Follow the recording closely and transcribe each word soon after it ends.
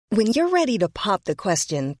When you're ready to pop the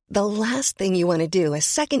question, the last thing you want to do is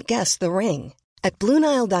second-guess the ring. At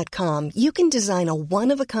BlueNile.com, you can design a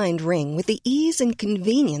one-of-a-kind ring with the ease and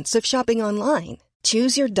convenience of shopping online.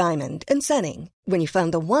 Choose your diamond and setting. When you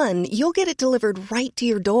find the one, you'll get it delivered right to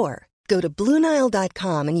your door. Go to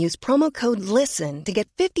BlueNile.com and use promo code LISTEN to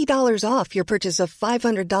get $50 off your purchase of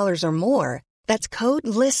 $500 or more. That's code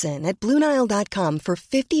LISTEN at BlueNile.com for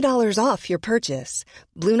 $50 off your purchase.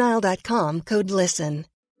 BlueNile.com, code LISTEN.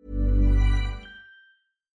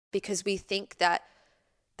 Because we think that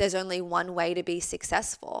there's only one way to be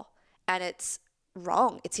successful, and it's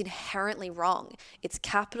wrong. It's inherently wrong. It's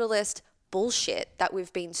capitalist bullshit that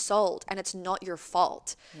we've been sold, and it's not your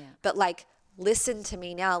fault. Yeah. But like, listen to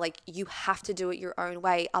me now. Like, you have to do it your own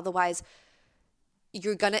way. Otherwise,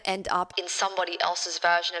 you're going to end up in somebody else's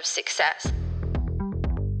version of success.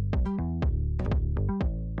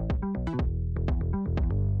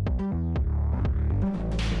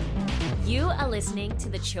 You are listening to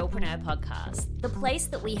the Chillpreneur Podcast, the place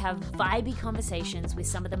that we have vibey conversations with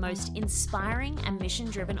some of the most inspiring and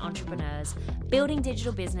mission-driven entrepreneurs, building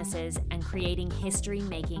digital businesses and creating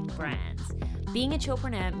history-making brands. Being a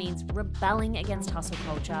chillpreneur means rebelling against hustle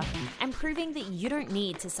culture and proving that you don't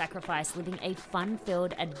need to sacrifice living a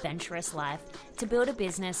fun-filled, adventurous life to build a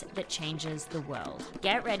business that changes the world.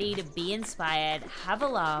 Get ready to be inspired, have a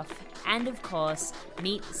laugh, and of course,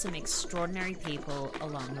 meet some extraordinary people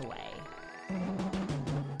along the way.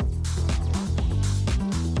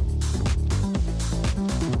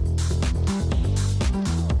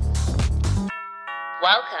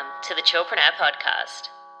 Welcome to the Chillpreneur Podcast.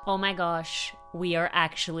 Oh my gosh, we are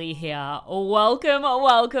actually here.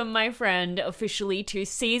 Welcome, my friend, officially to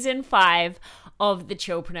season 5 of the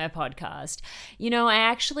Chillpreneur Podcast. You know, I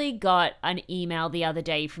actually got an email the other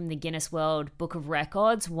day from the Guinness World Book of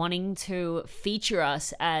Records wanting to feature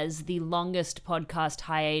us as the longest podcast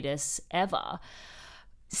hiatus ever.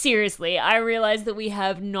 Seriously, I realize that we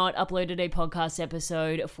have not uploaded a podcast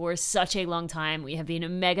episode for such a long time. We have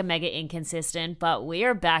been mega inconsistent, but we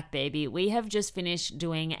are back, baby. We have just finished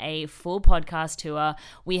doing a full podcast tour.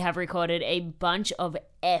 We have recorded a bunch of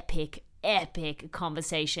epic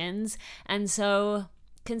conversations. And so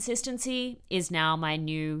consistency is now my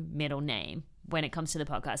new middle name when it comes to the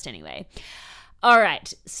podcast anyway. All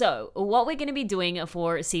right, so what we're going to be doing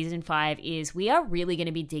for season 5 is we are really going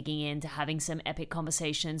to be digging into having some epic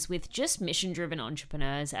conversations with just mission-driven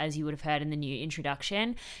entrepreneurs, as you would have heard in the new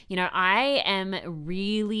introduction. You know, I am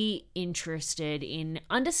really interested in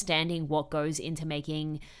understanding what goes into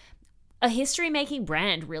making a history-making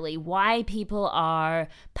brand, really, why people are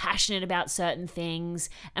passionate about certain things,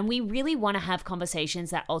 and we really want to have conversations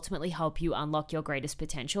that ultimately help you unlock your greatest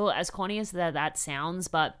potential, as corny as that sounds,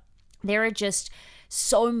 but there are just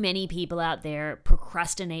so many people out there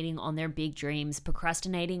procrastinating on their big dreams,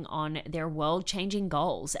 procrastinating on their world-changing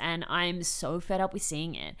goals, and I'm so fed up with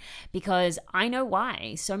seeing it because I know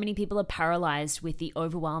why. So many people are paralyzed with the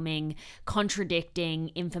overwhelming,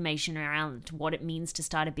 contradicting information around what it means to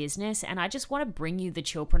start a business, and I just want to bring you the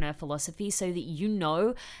Chillpreneur philosophy so that you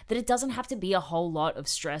know that it doesn't have to be a whole lot of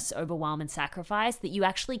stress, overwhelm, and sacrifice, that you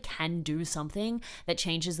actually can do something that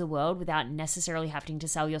changes the world without necessarily having to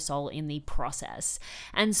sell your soul in the process.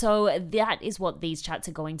 And so that is what these chats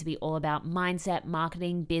are going to be all about: mindset,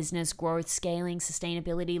 marketing, business, growth, scaling,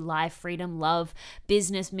 sustainability, life, freedom, love,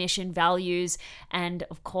 business, mission, values, and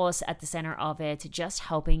of course, at the center of it, just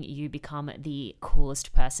helping you become the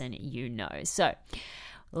coolest person you know. So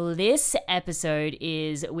this episode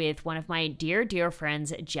is with one of my dear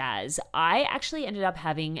friends, Jazz. I actually ended up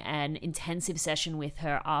having an intensive session with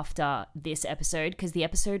her after this episode because the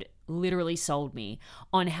episode literally sold me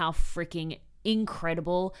on how freaking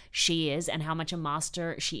incredible she is and how much a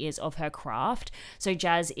master she is of her craft. So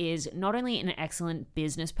Jazz is not only an excellent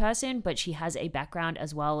business person, but she has a background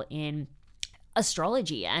as well in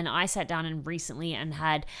astrology, and I sat down and recently and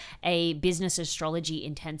had a business astrology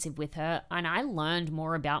intensive with her, and I learned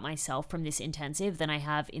more about myself from this intensive than I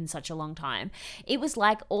have in such a long time. It was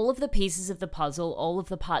like all of the pieces of the puzzle, all of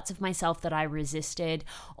the parts of myself that I resisted,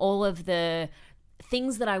 all of the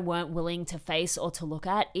things that I weren't willing to face or to look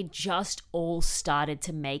at, it just all started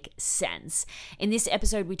to make sense. In this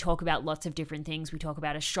episode, we talk about lots of different things. We talk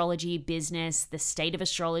about astrology, business, the state of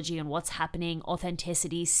astrology and what's happening,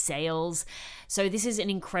 authenticity, sales. So this is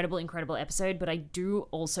an incredible episode, but I do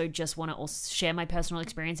also just want to share my personal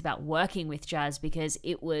experience about working with Jazz because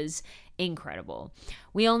it was incredible.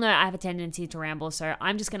 We all know I have a tendency to ramble, so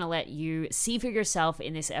I'm just going to let you see for yourself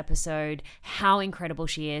in this episode how incredible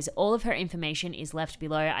she is. All of her information is left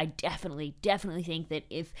below. I definitely think that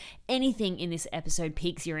if anything in this episode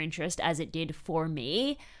piques your interest, as it did for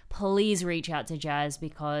me, please reach out to Jazz,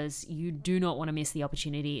 because you do not want to miss the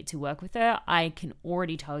opportunity to work with her. I can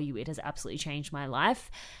already tell you it has absolutely changed my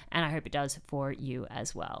life, and I hope it does for you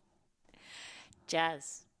as well.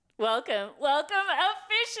 Jazz, welcome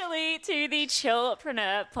officially to the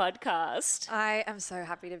Chillpreneur podcast. I am so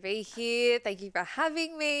happy to be here. Thank you for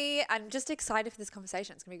having me. I'm just excited for this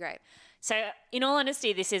conversation. It's going to be great. So in all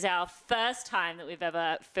honesty, this is our first time that we've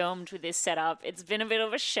ever filmed with this setup. It's been a bit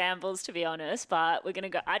of a shambles, to be honest, but we're going to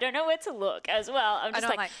go. I don't know where to look as well. I'm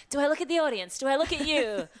just like, do I look at the audience? Do I look at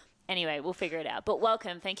you? Anyway, we'll figure it out. But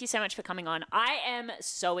welcome. Thank you so much for coming on. I am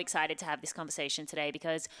so excited to have this conversation today,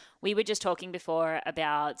 because we were just talking before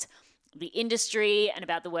about the industry and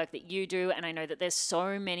about the work that you do. And I know that there's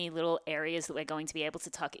so many little areas that we're going to be able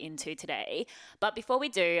to tuck into today. But before we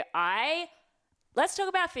do, let's talk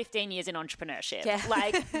about 15 years in entrepreneurship. Yeah.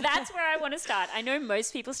 Like, that's where I want to start. I know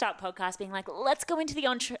most people start podcasts being like, let's go into the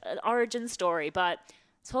origin story, but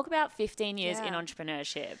talk about 15 years in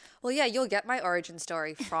entrepreneurship. Well, yeah, you'll get my origin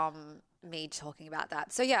story from me talking about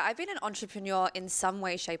that. So yeah, I've been an entrepreneur in some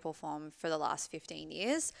way, shape or form for the last 15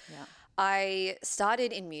 years. Yeah. I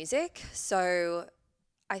started in music. So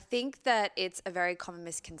I think that it's a very common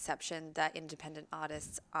misconception that independent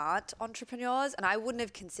artists aren't entrepreneurs. And I wouldn't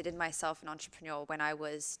have considered myself an entrepreneur when I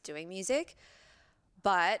was doing music.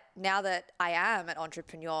 But now that I am an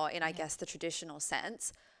entrepreneur in, I guess, the traditional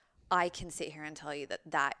sense, I can sit here and tell you that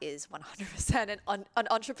that is 100% an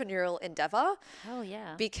entrepreneurial endeavor. Hell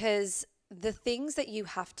yeah. Because the things that you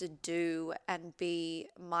have to do and be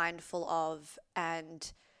mindful of,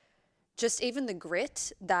 and just even the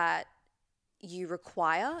grit that you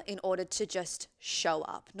require in order to just show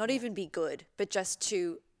up, not even be good, but just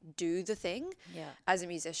to do the thing as a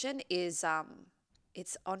musician is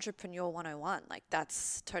it's entrepreneur 101. Like,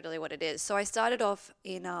 that's totally what it is. So I started off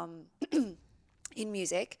in in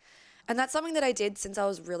music, and that's something that I did since I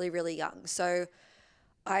was really, really young. So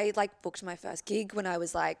I booked my first gig when I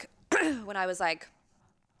was like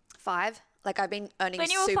 5. Like, I've been earning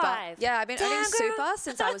when you were super. 5. Yeah, I've been earning super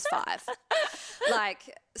since I was 5.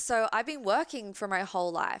 So I've been working for my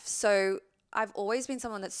whole life. So I've always been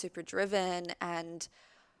someone that's super driven and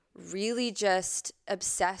really just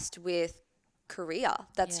obsessed with career.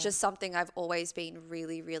 That's just something I've always been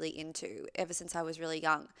really, really into ever since I was really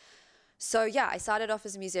young. So yeah, I started off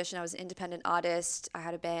as a musician. I was an independent artist. I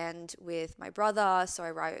had a band with my brother, so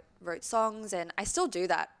I wrote songs, and I still do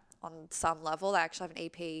that on some level. I actually have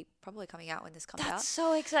an EP probably coming out when this comes out. That's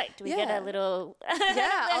so exciting. Do we get a little...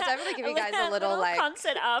 Yeah, I'll definitely give you guys a little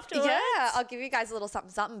concert afterwards. Yeah, I'll give you guys a little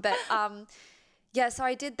something. But yeah, so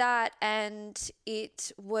I did that, and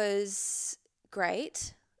it was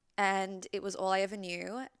great, and it was all I ever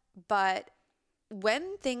knew. But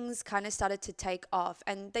when things kind of started to take off,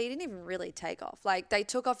 and they didn't even really take off, like, they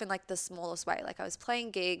took off in like the smallest way. Like, I was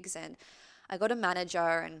playing gigs and I got a manager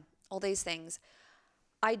and all these things.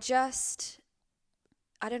 I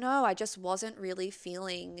don't know, I just wasn't really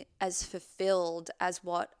feeling as fulfilled as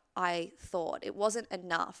what I thought. It wasn't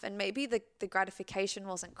enough. And maybe the gratification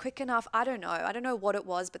wasn't quick enough. I don't know what it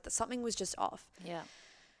was, but something was just off. Yeah.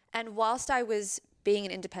 And whilst I was being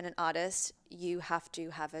an independent artist, you have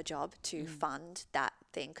to have a job to fund that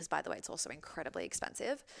thing, because, by the way, it's also incredibly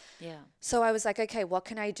expensive. Yeah. So I was like, okay, what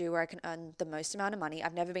can I do where I can earn the most amount of money?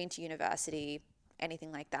 I've never been to university,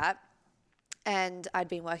 anything like that. And I'd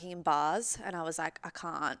been working in bars, and I was like, I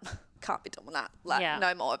can't be doing that. Like,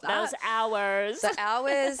 no more of that. Those hours. The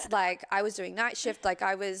hours, like, I was doing night shift. Like,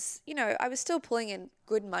 I was still pulling in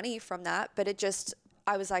good money from that, but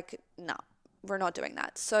I was like, no, we're not doing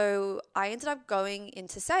that. So I ended up going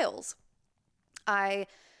into sales. I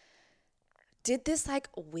did this like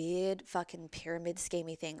weird fucking pyramid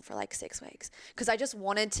schemey thing for like 6 weeks, because I just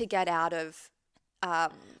wanted to get out of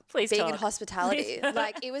being in hospitality.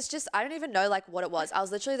 Like, it was just, I don't even know like what it was. I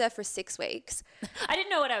was literally there for 6 weeks. I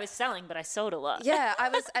didn't know what I was selling, but I sold a lot. Yeah,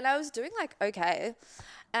 I was doing like okay.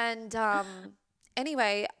 And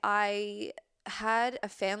anyway, I had a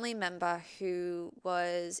family member who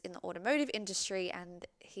was in the automotive industry, and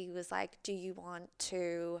he was like, do you want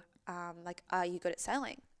to are you good at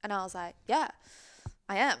selling? And I was like, yeah,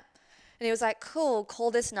 I am. And he was like, cool,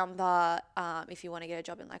 call this number if you want to get a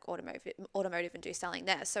job in like automotive and do selling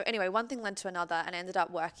there. So anyway, one thing led to another, and I ended up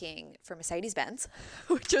working for Mercedes-Benz,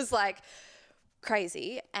 which was like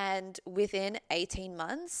crazy. And within 18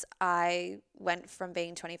 months, I went from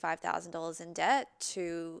being $25,000 in debt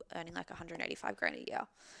to earning like $185,000 a year.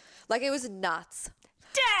 Like, it was nuts.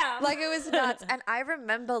 Damn. Like, it was nuts. And I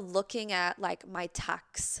remember looking at like my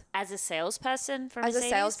tax As a salesperson for as Mercedes? a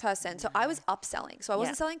salesperson. So I was upselling. So I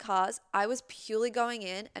wasn't Yeah. selling cars. I was purely going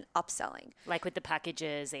in and upselling. Like with the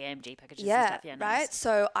packages, the AMG packages and Yeah, stuff. Yeah, right. nice.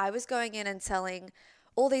 So I was going in and selling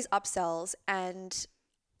all these upsells, and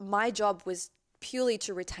my job was purely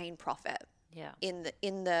to retain profit Yeah. in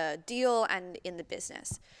the deal and in the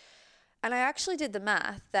business. And I actually did the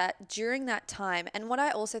math that during that time, and what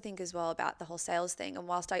I also think as well about the whole sales thing, and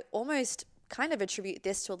whilst I almost kind of attribute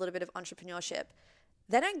this to a little bit of entrepreneurship,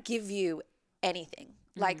 they don't give you anything.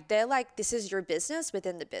 Like, they're like, this is your business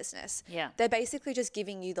within the business. Yeah. They're basically just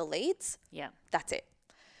giving you the leads. Yeah. That's it.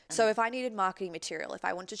 So if I needed marketing material, if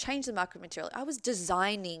I wanted to change the marketing material, I was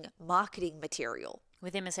designing marketing material.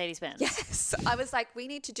 Within Mercedes-Benz. Yes. I was like, we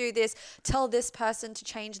need to do this. Tell this person to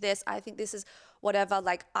change this. I think this is whatever.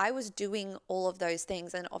 Like, I was doing all of those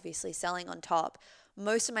things and obviously selling on top.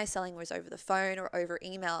 Most of my selling was over the phone or over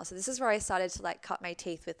email. So this is where I started to like cut my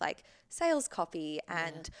teeth with like sales copy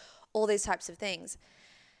and all these types of things.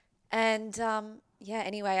 And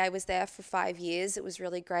anyway, I was there for 5 years. It was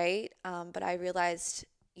really great. But I realized,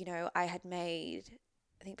 I had made,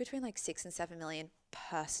 I think between like 6 and 7 million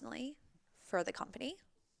personally for the company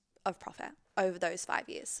of profit over those 5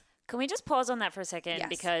 years. Can we just pause on that for a second? Yes.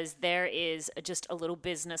 Because there is just a little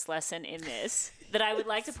business lesson in this that I would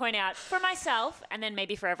like to point out for myself and then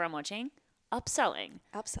maybe for everyone watching. Upselling.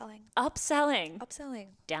 Upselling.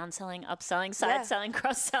 Downselling, upselling, side selling,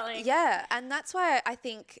 cross-selling. Yeah. And that's why I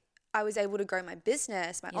think I was able to grow my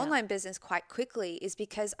business, my online business quite quickly, is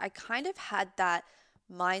because I kind of had that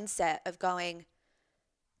mindset of going,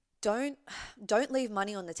 don't leave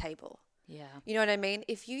money on the table. Yeah. You know what I mean?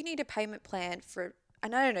 If you need a payment plan for,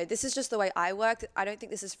 and I don't know, this is just the way I work. I don't think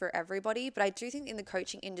this is for everybody, but I do think in the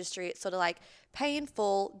coaching industry, it's sort of like pay in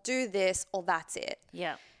full, do this, or that's it.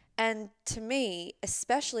 Yeah. And to me,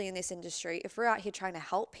 especially in this industry, if we're out here trying to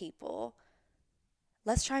help people,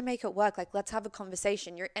 let's try and make it work. Like, let's have a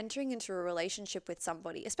conversation. You're entering into a relationship with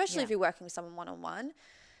somebody, especially if you're working with someone one-on-one,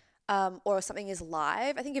 or something is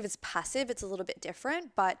live. I think if it's passive, it's a little bit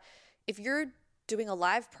different. But if you're doing a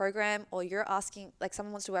live program or you're asking, like,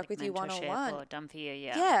 someone wants to work with you one-on-one. Or done for you,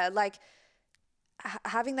 Yeah, like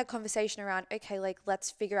having that conversation around, okay, like,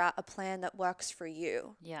 let's figure out a plan that works for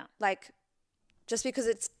you. Yeah. Like, just because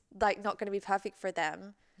it's like not going to be perfect for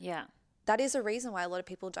them. Yeah. That is a reason why a lot of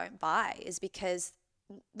people don't buy, is because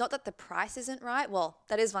not that the price isn't right. Well,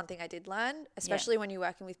 that is one thing I did learn, especially when you're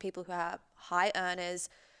working with people who are high earners.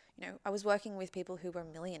 I was working with people who were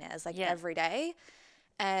millionaires every day.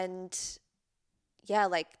 And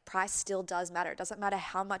like, price still does matter. It doesn't matter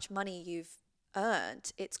how much money you've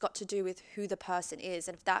earned. It's got to do with who the person is.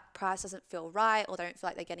 And if that price doesn't feel right, or they don't feel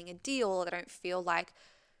like they're getting a deal, or they don't feel like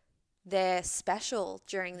they're special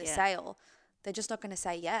during the sale, they're just not going to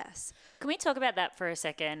say yes. Can we talk about that for a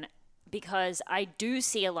second? Because I do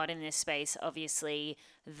see a lot in this space, obviously,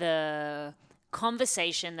 the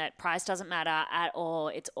conversation that price doesn't matter at all.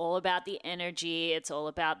 It's all about the energy. It's all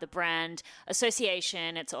about the brand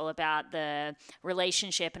association. It's all about the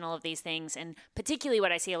relationship and all of these things. And particularly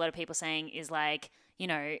what I see a lot of people saying is like,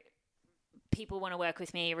 people want to work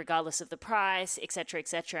with me regardless of the price, et cetera, et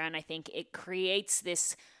cetera. And I think it creates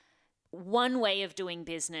this one way of doing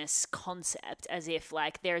business concept, as if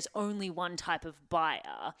like there's only one type of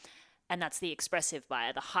buyer, and that's the expressive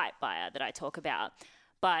buyer, the hype buyer that I talk about.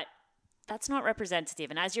 But that's not representative.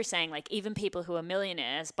 And as you're saying, like, even people who are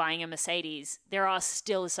millionaires buying a Mercedes, there are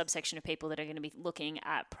still a subsection of people that are going to be looking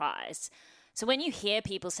at price. So when you hear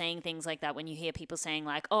people saying things like that, when you hear people saying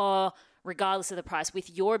like, oh, regardless of the price,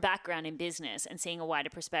 with your background in business and seeing a wider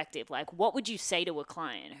perspective, like, what would you say to a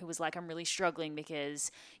client who was like, I'm really struggling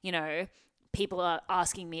because, people are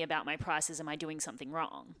asking me about my prices. Am I doing something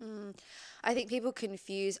wrong? I think people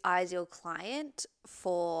confuse ideal client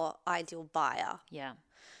for ideal buyer. Yeah.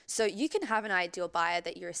 So you can have an ideal buyer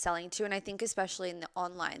that you're selling to. And I think especially in the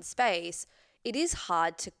online space, it is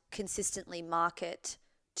hard to consistently market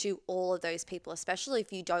to all of those people, especially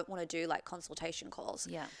if you don't want to do like consultation calls.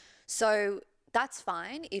 Yeah. So that's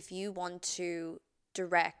fine if you want to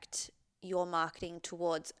direct your marketing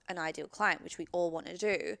towards an ideal client, which we all want to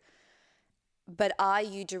do. But are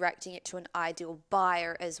you directing it to an ideal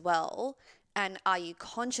buyer as well? And are you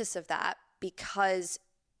conscious of that, because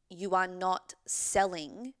you are not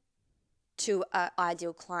selling to an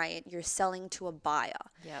ideal client, you're selling to a buyer.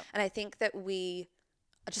 Yep. And I think that we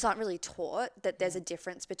just aren't really taught that there's a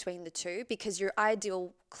difference between the two, because your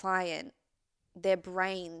ideal client, their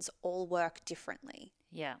brains all work differently.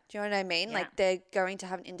 Yeah. Do you know what I mean? Yeah. Like, they're going to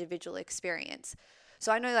have an individual experience.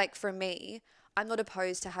 So I know, like, for me, I'm not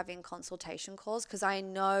opposed to having consultation calls because I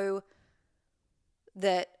know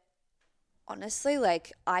that honestly,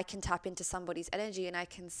 like I can tap into somebody's energy and I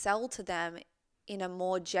can sell to them in a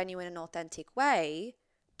more genuine and authentic way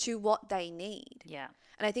to what they need. Yeah.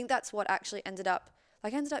 And I think that's what actually ended up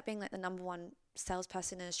being like the number one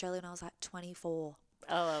salesperson in Australia when I was like 24.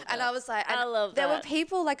 I love that. And I was like, I love there that. were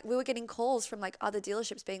people like, we were getting calls from like other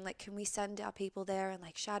dealerships being like, can we send our people there and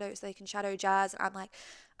like shadow so they can shadow Jazz? And I'm like,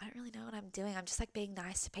 I don't really know what I'm doing. I'm just like being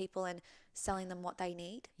nice to people and selling them what they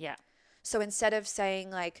need. Yeah. So instead of saying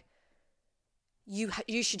like,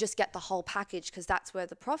 you should just get the whole package because that's where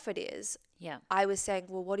the profit is. Yeah. I was saying,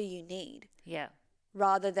 well, what do you need? Yeah.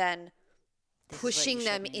 Rather than This pushing is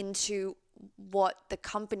what you them should need. into what the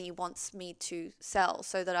company wants me to sell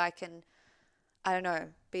so that I can, I don't know,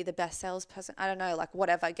 be the best salesperson. I don't know, like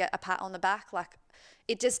whatever, get a pat on the back. Like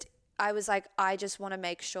I was like, I just want to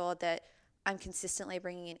make sure that I'm consistently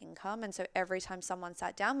bringing in income. And so every time someone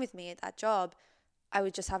sat down with me at that job, I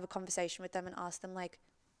would just have a conversation with them and ask them like,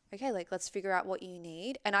 okay, like let's figure out what you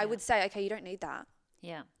need. And I would say, okay, you don't need that.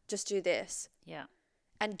 Yeah. Just do this. Yeah.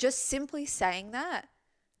 And just simply saying that,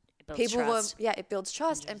 It builds trust. it builds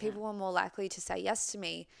trust 100%. And people were more likely to say yes to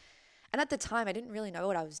me. And at the time, I didn't really know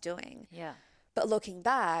what I was doing. Yeah. But looking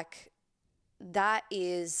back, that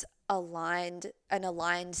is an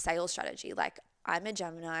aligned sales strategy. Like I'm a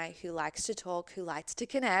Gemini who likes to talk, who likes to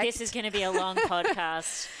connect. This is going to be a long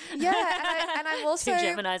podcast. Yeah, and I'm also Two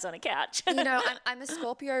Geminis on a couch. I'm a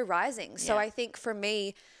Scorpio rising. So Yeah. I think for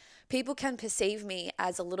me, people can perceive me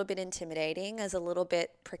as a little bit intimidating, as a little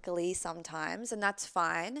bit prickly sometimes, and that's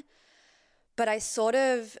fine. But I sort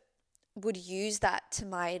of would use that to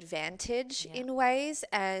my advantage in ways.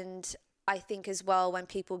 And I think as well, when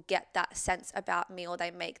people get that sense about me or they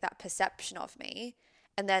make that perception of me,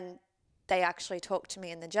 and then they actually talk to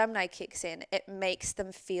me and the Gemini kicks in, it makes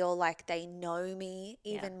them feel like they know me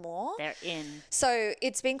even more. They're in. So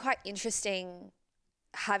it's been quite interesting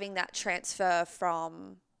having that transfer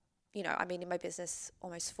from, I've been in my business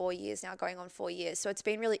almost 4 years now, going on 4 years. So it's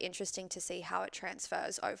been really interesting to see how it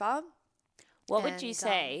transfers over. What would you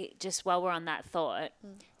say, just while we're on that thought,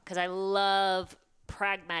 because I love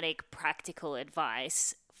pragmatic, practical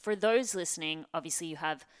advice. For those listening, obviously you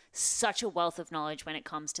have such a wealth of knowledge when it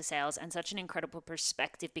comes to sales and such an incredible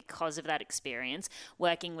perspective because of that experience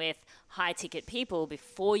working with high ticket people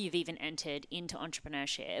before you've even entered into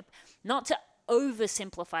entrepreneurship. Not to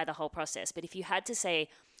oversimplify the whole process, but if you had to say,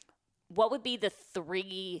 what would be the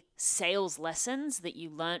 3 sales lessons that you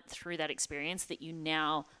learnt through that experience that you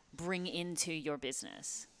now bring into your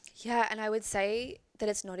business? Yeah, and I would say that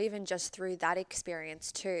it's not even just through that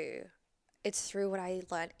experience too. It's through what I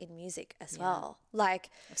learned in music as well. Like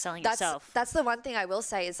of selling that's, yourself. That's the one thing I will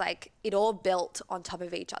say is like it all built on top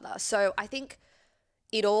of each other. So I think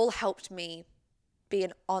it all helped me be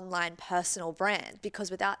an online personal brand because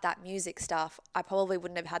without that music stuff, I probably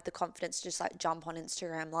wouldn't have had the confidence to just like jump on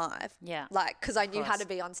Instagram live. Yeah. Like, because I knew how to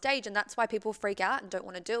be on stage and that's why people freak out and don't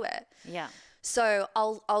want to do it. Yeah. So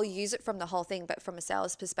I'll use it from the whole thing, but from a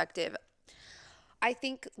sales perspective, I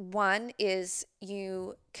think one is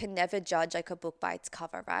you can never judge like a book by its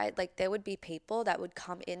cover, right? Like there would be people that would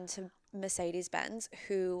come into Mercedes-Benz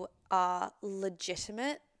who are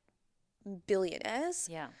legitimate billionaires.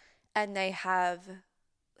 Yeah. And they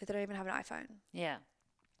don't even have an iPhone. Yeah.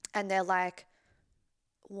 And they're like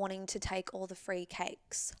wanting to take all the free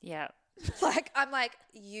cakes. Yeah. Like, I'm like,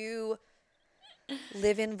 you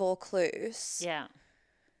live in Vaucluse. Yeah.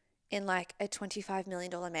 In like a $25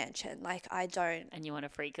 million mansion. Like I don't. And you want a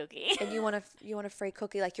free cookie. And you want a free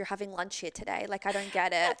cookie. Like you're having lunch here today. Like I don't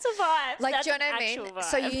get it. That's a vibe. Like That's do you know what I mean? Vibe.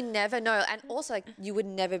 So you never know. And also like you would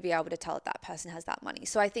never be able to tell if that person has that money.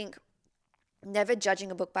 So I think never judging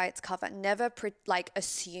a book by its cover, never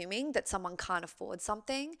assuming that someone can't afford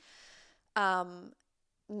something.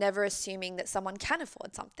 Never assuming that someone can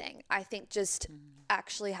afford something. I think just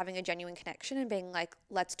actually having a genuine connection and being like,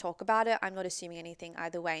 let's talk about it. I'm not assuming anything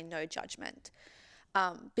either way, no judgment.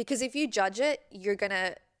 Because if you judge it, you're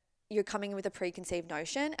coming in with a preconceived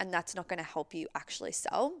notion and that's not going to help you actually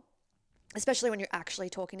sell, especially when you're actually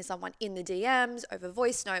talking to someone in the DMs, over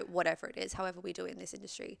voice note, whatever it is, however we do it in this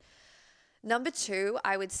industry. Number 2,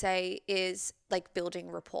 I would say is like building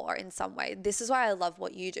rapport in some way. This is why I love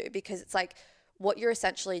what you do because it's like, what you're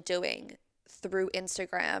essentially doing through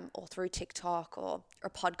Instagram or through TikTok or a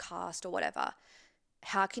podcast or whatever,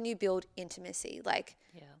 how can you build intimacy? Like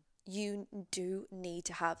you do need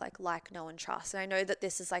to have like, know, and trust. And I know that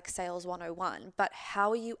this is like sales 101, but how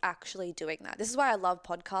are you actually doing that? This is why I love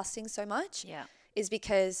podcasting so much is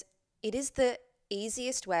because it is the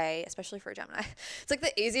easiest way, especially for a Gemini, it's like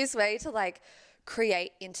the easiest way to like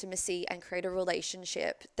create intimacy and create a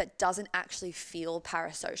relationship that doesn't actually feel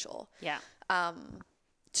parasocial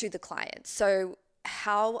to the client. So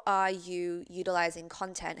how are you utilizing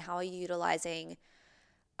content? How are you utilizing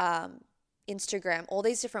Instagram, all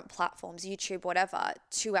these different platforms, YouTube, whatever,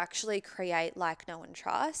 to actually create like, know, and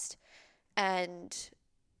trust? And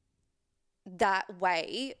that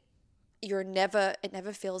way it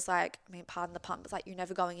never feels like, I mean, pardon the pun, but it's like you're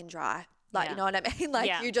never going in dry. Like, you know what I mean? Like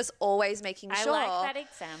you're just always making sure. I like that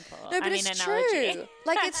example. No, but it's true.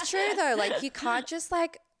 Like, it's true though. Like, you can't just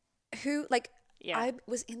like, I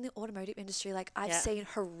was in the automotive industry. Like, I've seen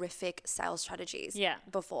horrific sales strategies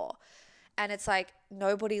before. And it's like,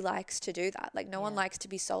 nobody likes to do that. Like, no one likes to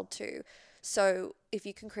be sold to. So if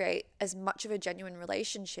you can create as much of a genuine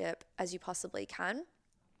relationship as you possibly can,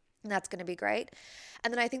 that's going to be great.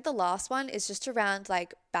 And then I think the last one is just around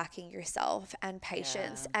like backing yourself and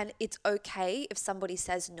patience. And it's okay if somebody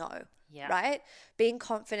says no, right? Being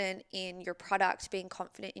confident in your product, being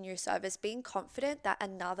confident in your service, being confident that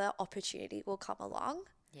another opportunity will come along.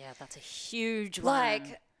 Yeah, that's a huge one.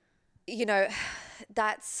 Like, you know,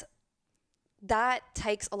 that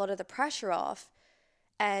takes a lot of the pressure off,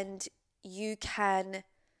 and you can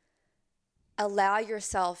allow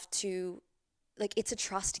yourself to, like, it's a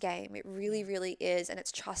trust game. It really, really is. And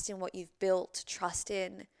it's trust in what you've built, trust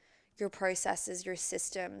in your processes, your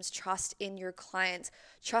systems, trust in your clients,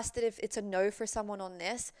 trust that if it's a no for someone on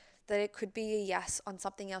this, that it could be a yes on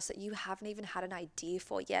something else that you haven't even had an idea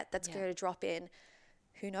for yet. That's going to drop in,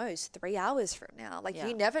 who knows, 3 hours from now. Like,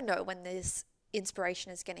 you never know when this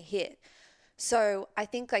inspiration is going to hit. So I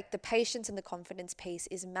think like the patience and the confidence piece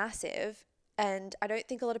is massive. And I don't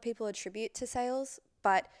think a lot of people attribute to sales,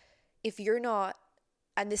 but if you're not,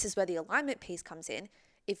 and this is where the alignment piece comes in,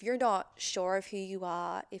 if you're not sure of who you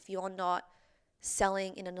are, if you're not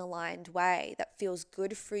selling in an aligned way that feels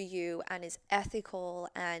good for you and is ethical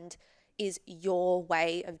and is your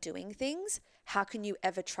way of doing things, how can you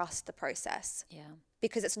ever trust the process? Yeah.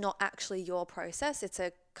 Because it's not actually your process. It's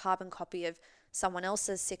a carbon copy of someone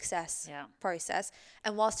else's success process.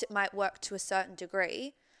 And whilst it might work to a certain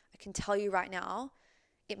degree, I can tell you right now,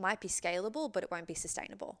 it might be scalable, but it won't be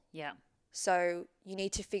sustainable. Yeah. So you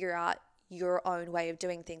need to figure out your own way of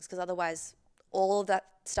doing things, because otherwise all of that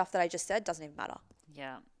stuff that I just said doesn't even matter.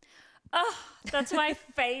 Yeah. Oh, that's my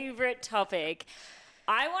favorite topic.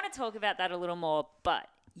 I want to talk about that a little more, but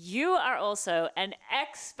you are also an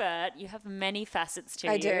expert. You have many facets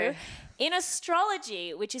to you in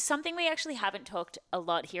astrology, which is something we actually haven't talked a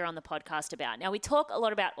lot here on the podcast about. Now, we talk a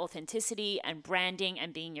lot about authenticity and branding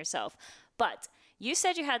and being yourself, but you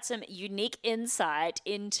said you had some unique insight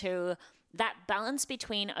into that balance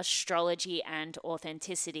between astrology and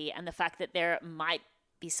authenticity, and the fact that there might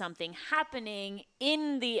be something happening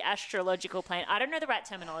in the astrological plane. I don't know the right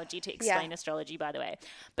terminology to explain astrology, by the way,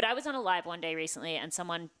 but I was on a live one day recently and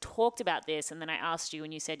someone talked about this, and then I asked you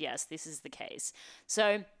and you said, yes, this is the case.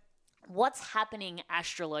 So what's happening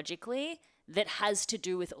astrologically that has to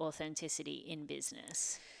do with authenticity in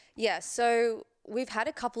business? Yeah, so we've had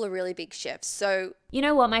a couple of really big shifts. So, you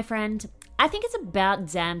know what, my friend? I think it's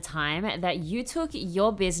about damn time that you took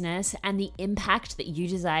your business and the impact that you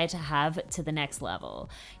desire to have to the next level.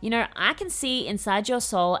 You know, I can see inside your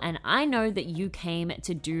soul, and I know that you came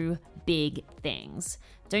to do big things.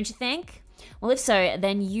 Don't you think? Well, if so,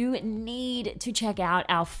 then you need to check out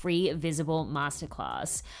our free Visible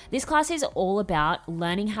Masterclass. This class is all about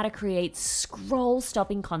learning how to create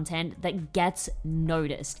scroll-stopping content that gets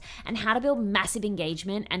noticed, and how to build massive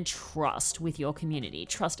engagement and trust with your community.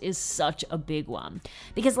 Trust is such a big one.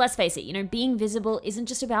 Because let's face it, you know, being visible isn't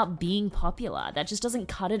just about being popular. That just doesn't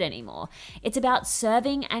cut it anymore. It's about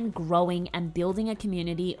serving and growing and building a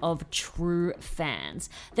community of true fans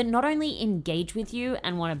that not only engage with you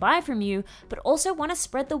and want to buy from you, but also want to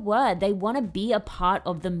spread the word. They want to be a part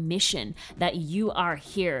of the mission that you are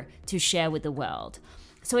here to share with the world.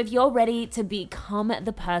 So if you're ready to become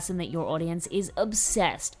the person that your audience is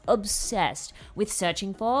obsessed with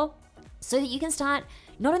searching for, so that you can start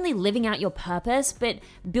not only living out your purpose, but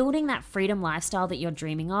building that freedom lifestyle that you're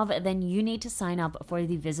dreaming of, then you need to sign up for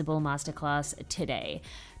the Visible Masterclass today.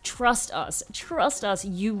 Trust us,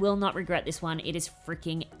 you will not regret this one. It is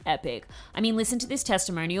freaking epic. I mean, listen to this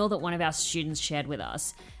testimonial that one of our students shared with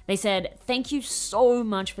us. They said, "Thank you so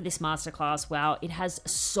much for this masterclass. Wow, it has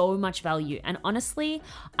so much value. And honestly,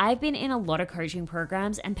 I've been in a lot of coaching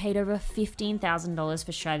programs and paid over $15,000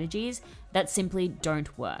 for strategies that simply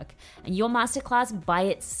don't work. And your masterclass by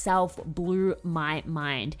itself blew my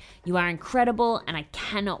mind. You are incredible, and I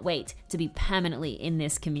cannot wait to be permanently in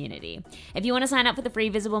this community." If you want to sign up for the free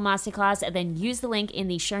Visible Invisible Masterclass, and then use the link in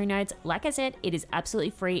the show notes. Like I said, it is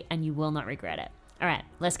absolutely free and you will not regret it. All right,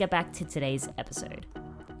 let's get back to today's episode.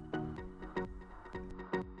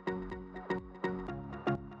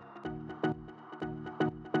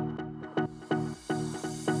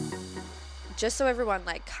 Just so everyone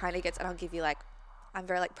like kind of gets, and I'll give you like, I'm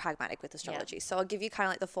very like pragmatic with astrology. So I'll give you kind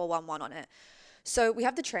of like the 411 on it. So we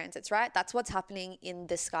have the transits, right? That's what's happening in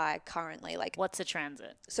the sky currently. Like, what's a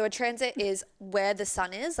transit? So a transit is where the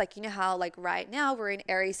sun is. Like, you know how like right now we're in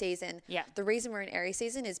Aries season. Yeah. The reason we're in Aries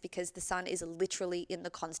season is because the sun is literally in the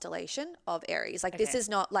constellation of Aries. Like this is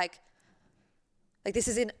not like this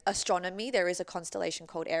is in astronomy. There is a constellation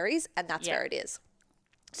called Aries, and that's where it is.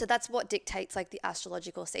 So that's what dictates like the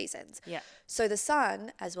astrological seasons. Yeah. So the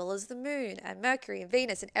sun, as well as the moon and Mercury and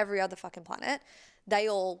Venus and every other fucking planet, they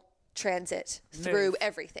all transit through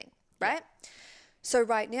everything, right? Yeah. So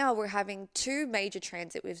right now we're having two major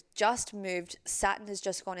transit. We've just moved. Saturn has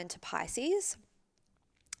just gone into Pisces.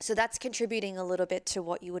 So that's contributing a little bit to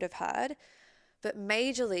what you would have heard. But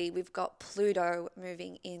majorly, we've got Pluto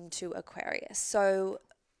moving into Aquarius. So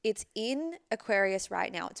it's in Aquarius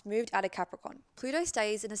right now. It's moved out of Capricorn. Pluto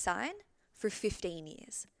stays in a sign for 15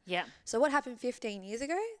 years. Yeah. So what happened 15 years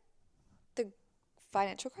ago? The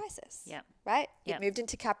financial crisis. Yeah. Right? It moved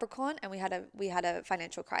into Capricorn and we had a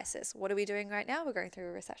financial crisis. What are we doing right now? We're going through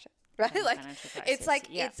a recession. Right? Like it's like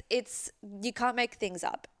it's you can't make things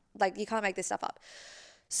up. Like you can't make this stuff up.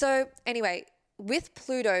 So anyway, with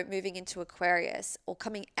Pluto moving into Aquarius or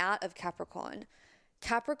coming out of Capricorn,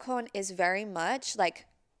 Capricorn is very much like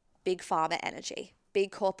big pharma energy,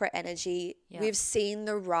 big corporate energy. Yeah. We've seen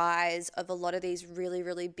the rise of a lot of these really,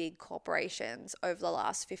 really big corporations over the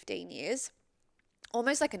last 15 years.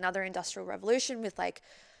 Almost like another industrial revolution with like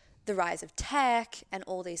the rise of tech and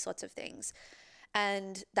all these sorts of things.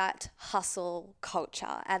 And that hustle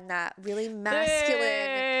culture and that really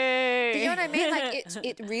masculine, you know what I mean? Like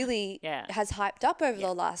it really has hyped up over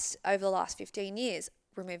the last 15 years.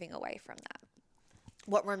 We're moving away from that.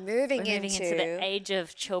 What we're moving into the age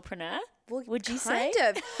of chillpreneur, would you say?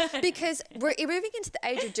 Kind of, because we're moving into the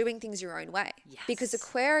age of doing things your own way. Yes. Because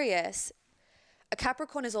Aquarius, a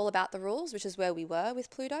Capricorn is all about the rules, which is where we were with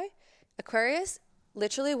Pluto. Aquarius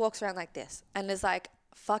literally walks around like this and is like,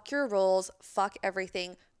 fuck your rules, fuck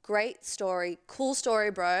everything. Great story, cool story,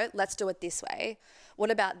 bro. Let's do it this way. What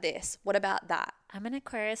about this? What about that? I'm an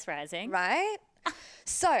Aquarius rising. Right?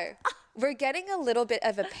 So we're getting a little bit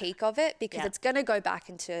of a peak of it because it's going to go back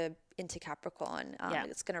into Capricorn.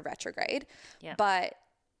 It's going to retrograde. Yeah. But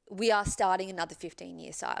we are starting another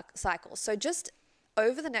 15-year cycle. So just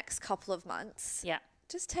over the next couple of months,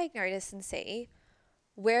 just take notice and see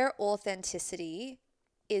where authenticity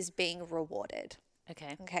is being rewarded.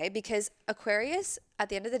 Okay. Because Aquarius, at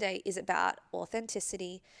the end of the day, is about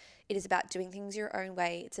authenticity. It is about doing things your own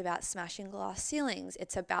way. It's about smashing glass ceilings.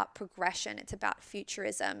 It's about progression. It's about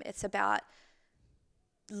futurism. It's about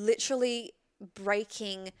literally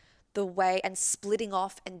breaking the way and splitting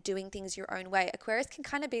off and doing things your own way. Aquarius can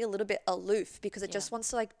kind of be a little bit aloof because it just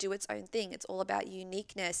wants to like do its own thing. It's all about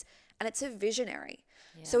uniqueness and it's a visionary.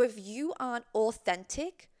 Yeah. So if you aren't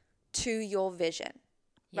authentic to your vision,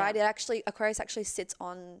 right? Aquarius actually sits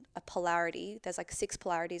on a polarity. There's like 6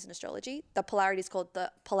 polarities in astrology. The polarity is called the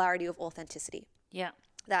polarity of authenticity. Yeah.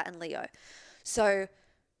 That and Leo. So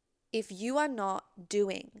if you are not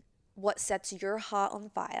doing what sets your heart on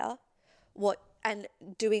fire, and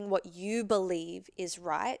doing what you believe is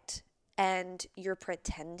right, and you're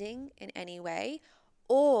pretending in any way,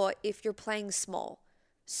 or if you're playing small,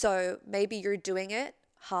 so maybe you're doing it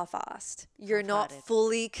half-assed. You're not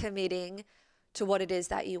fully committing to what it is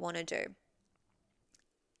that you want to do.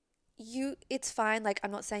 It's fine. Like, I'm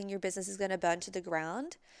not saying your business is going to burn to the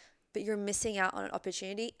ground, but you're missing out on an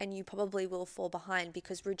opportunity and you probably will fall behind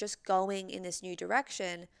because we're just going in this new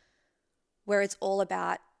direction where it's all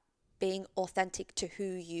about being authentic to who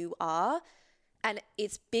you are. And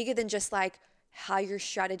it's bigger than just like how your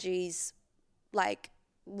strategies, like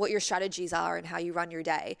what your strategies are and how you run your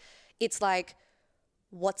day. It's like,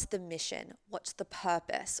 what's the mission? What's the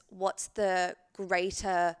purpose? What's the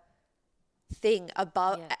greater thing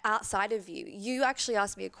outside of you? You actually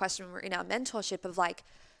asked me a question when we were in our mentorship of like,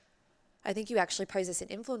 I think you actually pose this in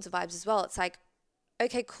Influencer Vibes as well. It's like,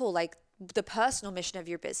 okay, cool. Like the personal mission of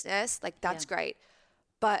your business, like that's great.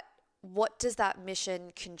 But what does that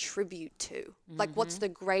mission contribute to? Mm-hmm. Like what's the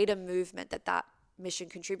greater movement that mission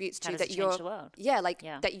contributes to that you're, the world?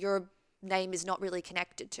 That your name is not really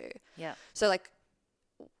connected to. Yeah. So like,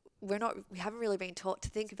 we haven't really been taught to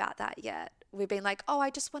think about that yet. We've been like, oh, I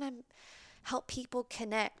just want to help people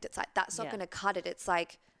connect. It's like, that's not going to cut it. It's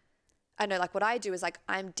like, I know like what I do is like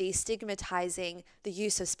I'm destigmatizing the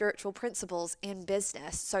use of spiritual principles in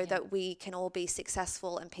business so that we can all be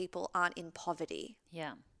successful and people aren't in poverty.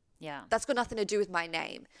 Yeah. Yeah. That's got nothing to do with my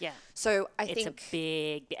name. Yeah. So I think it's a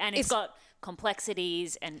big, and it's got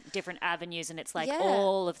complexities and different avenues, and it's like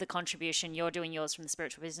all of the contribution, you're doing yours from the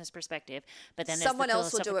spiritual business perspective, but then someone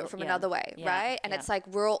else will do it from another way, right? And it's like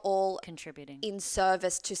we're all contributing in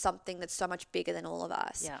service to something that's so much bigger than all of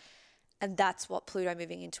us. Yeah. And that's what Pluto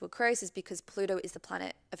moving into Aquarius is, because Pluto is the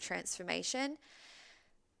planet of transformation.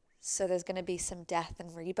 So there's going to be some death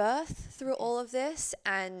and rebirth through all of this,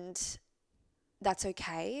 and that's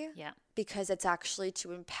okay. Yeah. Because it's actually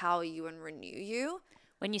to empower you and renew you.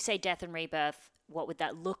 When you say death and rebirth, what would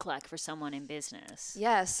that look like for someone in business?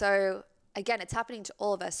 Yeah. So again, it's happening to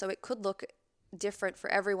all of us. So it could look different for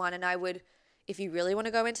everyone. And I would, if you really want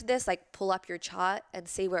to go into this, like pull up your chart and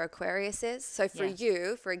see where Aquarius is. So for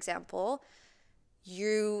you, for example,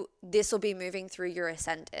 this will be moving through your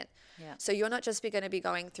ascendant. Yeah. So you're not just going to be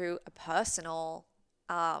going through a personal,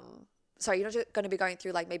 you're not just going to be going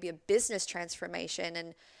through like maybe a business transformation,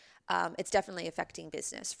 and it's definitely affecting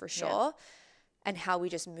business for sure, and how we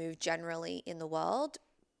just move generally in the world,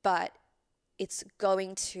 but it's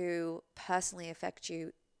going to personally affect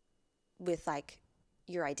you with like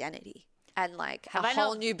your identity and like a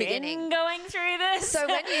whole new beginning. Going through this. So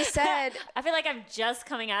when you said, I feel like I'm just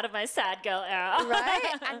coming out of my sad girl era, right?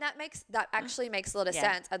 And that actually makes a lot of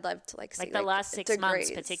sense. I'd love to see like the last 6 months,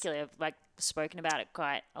 particularly, I've like spoken about it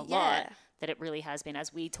quite a lot. That it really has been,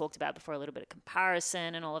 as we talked about before, a little bit of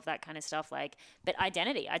comparison and all of that kind of stuff. Like, but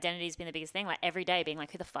identity's been the biggest thing. Like every day being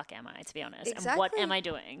like, who the fuck am I, to be honest? Exactly. And what am I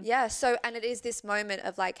doing? Yeah. So, and it is this moment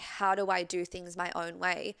of like, how do I do things my own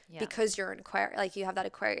way? Yeah. Because you're an Aquarius, like you have that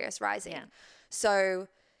Aquarius rising. Yeah. So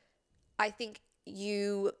I think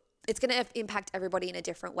it's going to impact everybody in a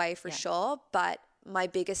different way for sure. But my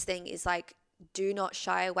biggest thing is like, do not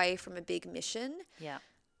shy away from a big mission. Yeah.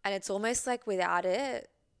 And it's almost like without it,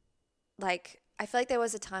 like, I feel like there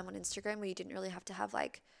was a time on Instagram where you didn't really have to have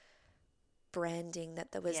like branding,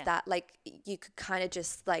 that there was that, like you could kind of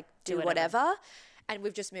just like do whatever. And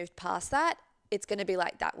we've just moved past that. It's going to be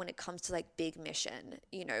like that when it comes to like big mission.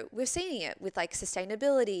 You know, we're seeing it with like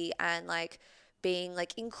sustainability and like being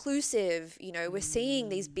like inclusive. You know, we're seeing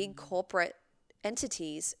these big corporate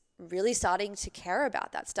entities really starting to care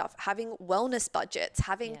about that stuff, having wellness budgets,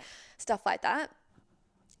 having stuff like that.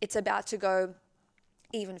 It's about to go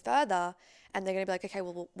even further, and they're going to be like, okay,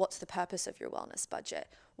 well, what's the purpose of your wellness budget?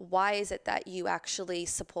 Why is it that you actually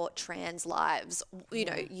support trans lives? You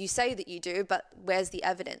know, you say that you do, but where's the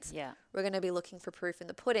evidence? Yeah. We're going to be looking for proof in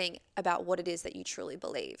the pudding about what it is that you truly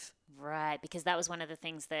believe. Right, because that was one of the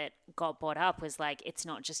things that got brought up, was like, it's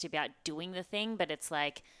not just about doing the thing, but it's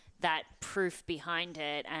like that proof behind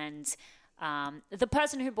it. And the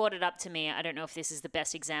person who brought it up to me, I don't know if this is the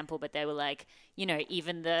best example, but they were like, you know,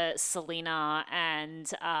 even the Selena and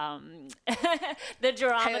the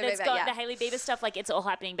drama the Hailey Bieber stuff, like it's all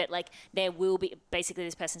happening, but like there will be, basically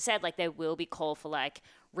this person said, like there will be call for like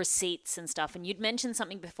receipts and stuff. And you'd mentioned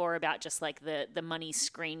something before about just like the money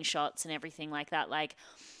screenshots and everything like that. Like,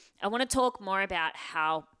 I want to talk more about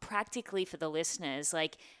how practically for the listeners,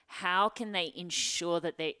 like how can they ensure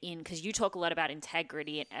that they're in, because you talk a lot about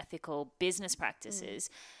integrity and ethical business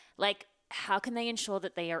practices. Like how can they ensure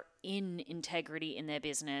that they are in integrity in their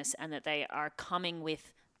business and that they are coming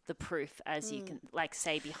with the proof, as you can like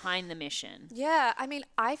say, behind the mission? Yeah. I mean,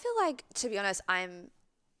 I feel like, to be honest, I'm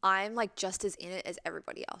like just as in it as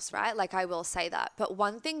everybody else, right? Like I will say that. But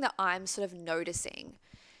one thing that I'm sort of noticing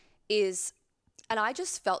is, and I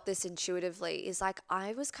just felt this intuitively, is like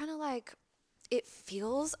I was kind of like, it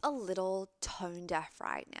feels a little tone deaf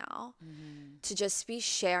right now to just be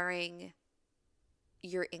sharing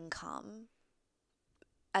your income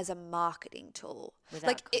as a marketing tool. Without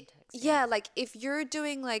like context. Like if you're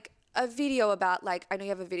doing like a video about like, I know you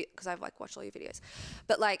have a video because I've like watched all your videos,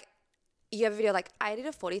 but like you have a video like, I did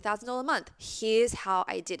a $40,000 a month. Here's how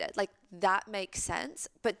I did it. Like that makes sense.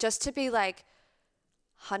 But just to be like,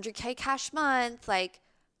 100K cash month, like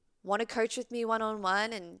want to coach with me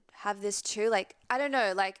one-on-one and have this too. Like, I don't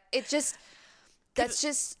know, like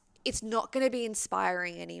it's not going to be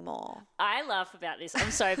inspiring anymore. I laugh about this.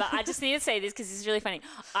 I'm sorry, but I just need to say this because it's really funny.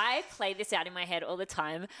 I play this out in my head all the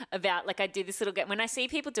time about, like, I do this little game when I see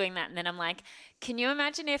people doing that, and then I'm like, can you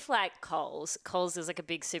imagine if like Coles is like a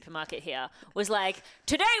big supermarket here, was like,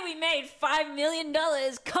 today we made $5 million,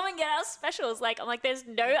 come and get our specials. Like, I'm like, there's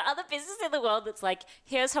no other business in the world that's like,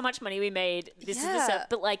 here's how much money we made. This is the stuff.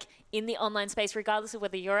 But like in the online space, regardless of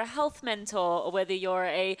whether you're a health mentor or whether you're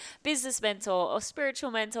a business mentor or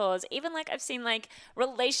spiritual mentor, mentors, even like I've seen like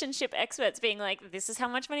relationship experts being like, this is how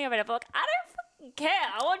much money I made. I'm like, I don't fucking care.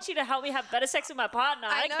 I want you to help me have better sex with my partner.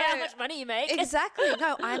 I don't care how much money you make. Exactly.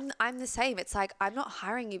 No, I'm the same. It's like, I'm not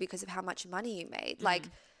hiring you because of how much money you made. Like,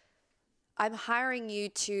 I'm hiring you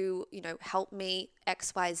to, you know, help me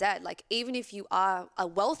X, Y, Z. Like, even if you are a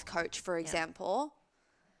wealth coach, for example,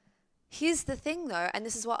 here's the thing though, and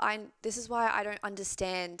this is why I don't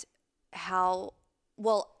understand how,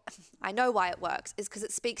 well, I know why it works, is because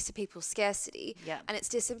it speaks to people's scarcity and it's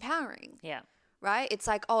disempowering. Yeah. Right? It's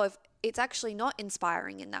like, oh, if it's actually not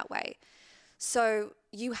inspiring in that way. So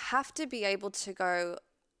you have to be able to go,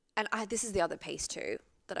 and this is the other piece too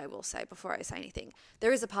that I will say before I say anything.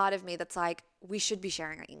 There is a part of me that's like, we should be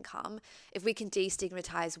sharing our income. If we can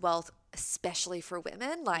destigmatize wealth, especially for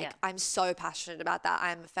women, like I'm so passionate about that.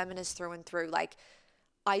 I'm a feminist through and through. Like,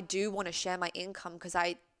 I do want to share my income because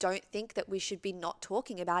I don't think that we should be not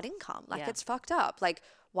talking about income. Like, it's fucked up. Like,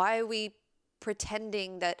 why are we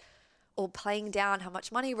pretending that or playing down how much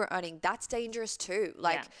money we're earning? That's dangerous too.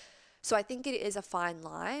 Like, so I think it is a fine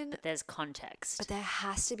line. But there's context. But there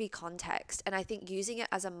has to be context. And I think using it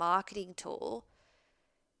as a marketing tool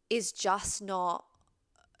is just not,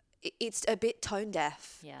 it's a bit tone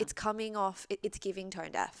deaf. Yeah. It's coming off, it's giving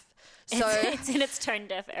tone deaf. So it's in its tone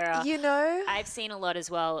deaf era. You know? I've seen a lot as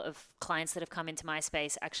well of clients that have come into my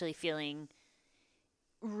space actually feeling,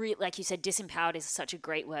 like you said, disempowered is such a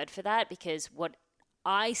great word for that, because what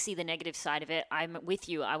I see the negative side of it. I'm with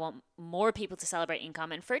you. I want more people to celebrate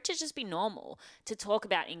income and for it to just be normal to talk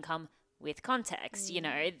about income with context. You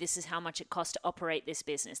know, this is how much it costs to operate this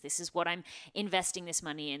business. This is what I'm investing this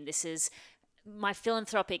money in. This is my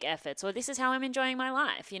philanthropic efforts, or this is how I'm enjoying my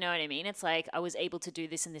life. You know what I mean? It's like, I was able to do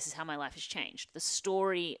this and this is how my life has changed. The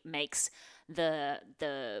story makes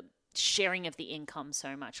the sharing of the income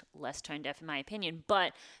so much less tone deaf, in my opinion.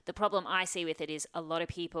 But the problem I see with it is a lot of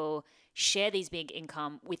people share these big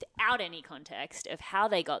income without any context of how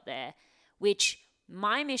they got there, which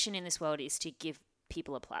my mission in this world is to give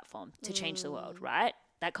people a platform to change the world, right?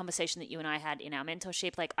 That conversation that you and I had in our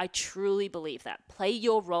mentorship, like, I truly believe that. Play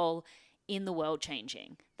your role in the world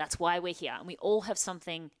changing. That's why we're here. And we all have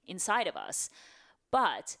something inside of us.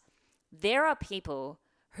 But there are people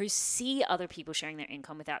who see other people sharing their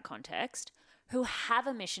income without context, who have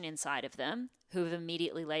a mission inside of them, who have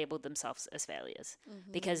immediately labeled themselves as failures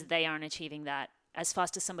because they aren't achieving that as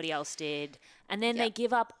fast as somebody else did. And then they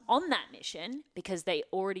give up on that mission because they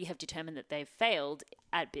already have determined that they've failed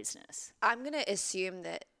at business. I'm going to assume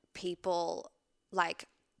that people like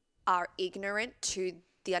are ignorant to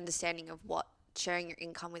the understanding of what sharing your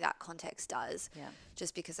income without context does.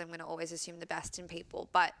 Just because I'm going to always assume the best in people.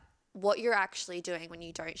 But what you're actually doing when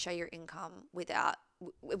you don't share your income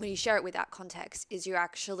when you share it without context, is you're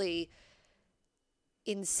actually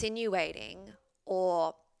insinuating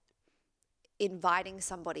or inviting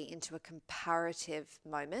somebody into a comparative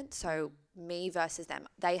moment. So me versus them,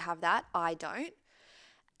 they have that, I don't.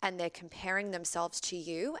 And they're comparing themselves to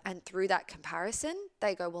you. And through that comparison,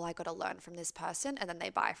 they go, well, I got to learn from this person. And then they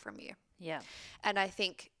buy from you. Yeah. And I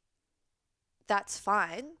think that's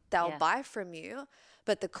fine. They'll buy from you.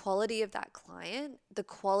 But the quality of that client, the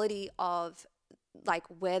quality of like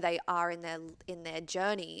where they are in their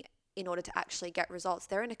journey in order to actually get results,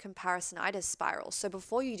 they're in a comparisonitis spiral. So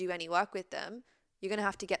before you do any work with them, you're going to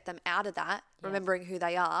have to get them out of that, remembering who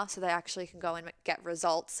they are, so they actually can go and get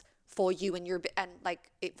results for you and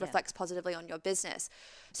it reflects positively on your business.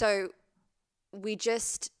 So we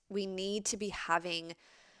need to be having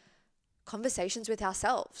conversations with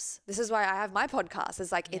ourselves. This is why I have my podcast.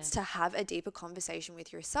 It's like, it's to have a deeper conversation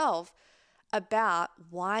with yourself about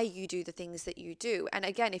why you do the things that you do. And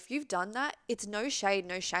again, if you've done that, it's no shade,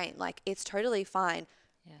 no shame. Like, it's totally fine.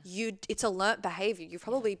 It's a learnt behavior. You've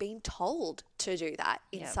probably been told to do that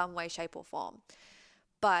in some way, shape or form.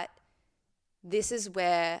 But this is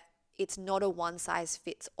where it's not a one size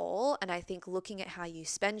fits all. And I think looking at how you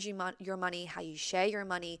spend your money, how you share your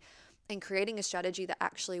money, and creating a strategy that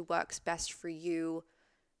actually works best for you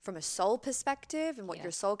from a soul perspective and what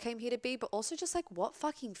your soul came here to be, but also just like what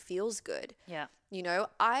fucking feels good. Yeah. You know,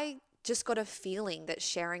 I just got a feeling that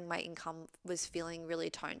sharing my income was feeling really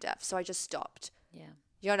tone deaf. So I just stopped. Yeah.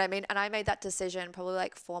 You know what I mean? And I made that decision probably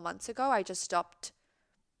like 4 months ago. I just stopped,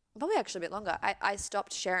 probably actually a bit longer. I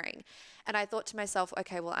stopped sharing. And I thought to myself,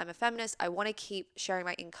 okay, well, I'm a feminist. I want to keep sharing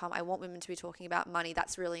my income. I want women to be talking about money.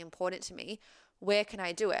 That's really important to me. Where can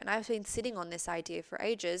I do it? And I've been sitting on this idea for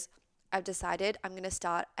ages. I've decided I'm going to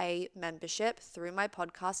start a membership through my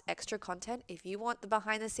podcast, Extra Content. If you want the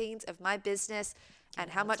behind the scenes of my business and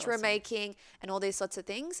how much we're making and all these sorts of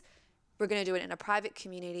things, we're going to do it in a private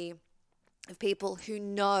community of people who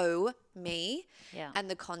know me and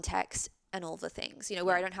the context and all the things,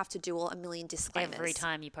 where I don't have to do a million disclaimers every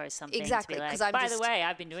time you post something. Exactly, to be like, because by the way,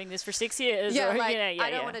 I've been doing this for 6 years. Yeah, or, like,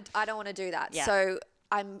 I don't want to do that. Yeah. So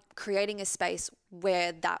I'm creating a space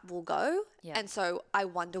where that will go. Yeah. And so I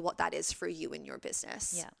wonder what that is for you in your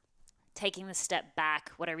business. Yeah. Taking the step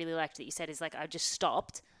back, what I really liked that you said is like, I just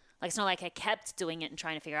stopped. Like, it's not like I kept doing it and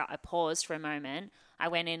trying to figure out. I paused for a moment. I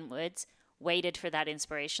went inwards, waited for that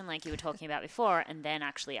inspiration like you were talking about before, and then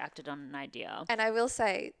actually acted on an idea. And I will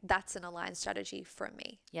say that's an aligned strategy from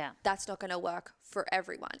me. Yeah. That's not going to work for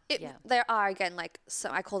everyone. There are, again, like, so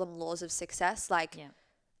I call them laws of success. Like,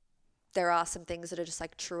 there are some things that are just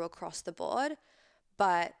like true across the board.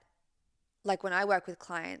 But like when I work with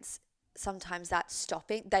clients, sometimes that's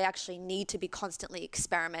stopping. They actually need to be constantly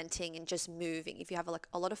experimenting and just moving. If you have like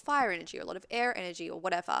a lot of fire energy or a lot of air energy or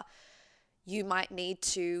whatever, you might need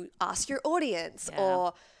to ask your audience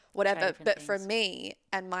or whatever. But for me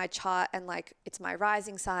and my chart, and like it's my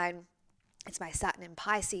rising sign, it's my Saturn in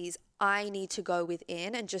Pisces, I need to go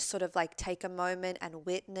within and just sort of like take a moment and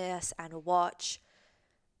witness and watch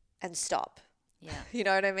and stop. Yeah. You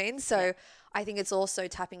know what I mean? So I think it's also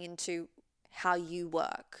tapping into how you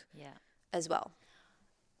work as well.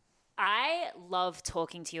 I love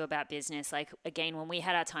talking to you about business. Like, again, when we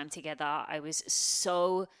had our time together, I was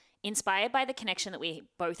so inspired by the connection that we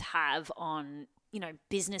both have on,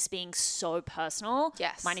 business being so personal.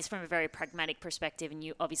 Yes. Mine is from a very pragmatic perspective, and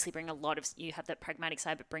you obviously bring you have that pragmatic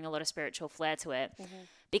side, but bring a lot of spiritual flair to it. Mm-hmm.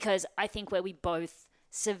 Because I think where we both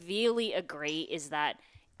severely agree is that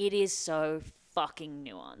it is so fucking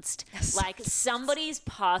nuanced. Yes. Like, somebody's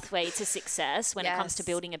pathway to success when it comes to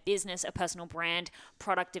building a business, a personal brand,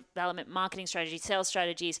 product development, marketing strategy, sales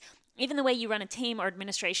strategies, even the way you run a team or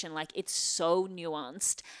administration, like, it's so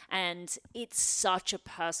nuanced and it's such a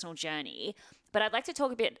personal journey. But I'd like to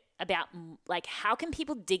talk a bit about, like, how can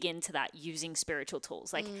people dig into that using spiritual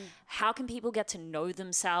tools? Like, how can people get to know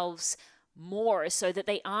themselves more so that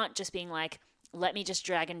they aren't just being like, let me just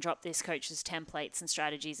drag and drop this coach's templates and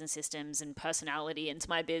strategies and systems and personality into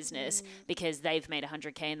my business because they've made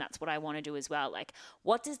 100K and that's what I want to do as well. Like,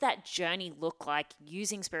 what does that journey look like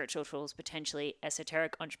using spiritual tools, potentially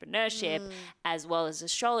esoteric entrepreneurship, as well as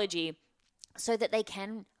astrology, so that they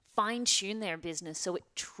can fine-tune their business so it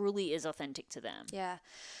truly is authentic to them? Yeah.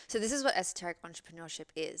 So this is what esoteric entrepreneurship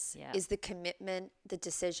is the commitment, the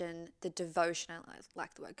decision, the devotion. I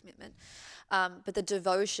like the word commitment, but the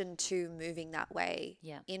devotion to moving that way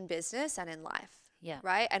in business and in life. Yeah.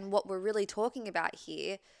 Right. And what we're really talking about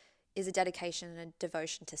here is a dedication and a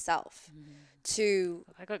devotion to self. To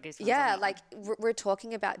I got goosebumps on that like we're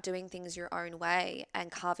talking about doing things your own way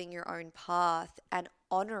and carving your own path and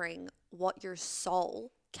honoring what your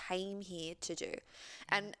soul came here to do.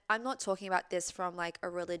 And I'm not talking about this from like a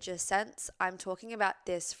religious sense. I'm talking about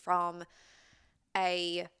this from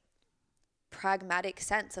a pragmatic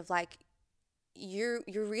sense of like, you're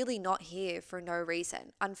really not here for no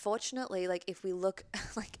reason. Unfortunately, like if we look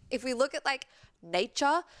at like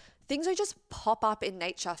nature, things don't just pop up in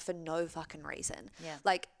nature for no fucking reason. Yeah.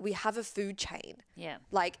 Like, we have a food chain. Yeah.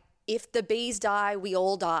 Like, if the bees die, we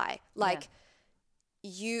all die. Like,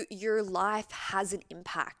 your life has an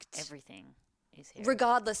impact. Everything is here.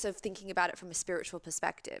 Regardless of thinking about it from a spiritual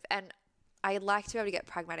perspective. And I like to be able to get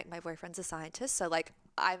pragmatic. My boyfriend's a scientist, so like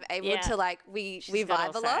I'm able to like we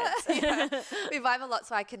vibe a lot. We vibe a lot,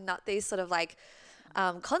 so I can nut these sort of like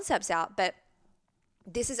concepts out. But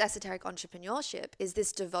this is esoteric entrepreneurship, is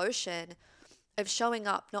this devotion of showing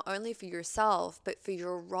up not only for yourself, but for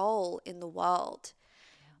your role in the world.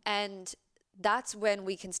 Yeah. And that's when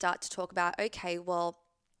we can start to talk about, okay, well,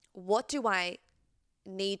 what do I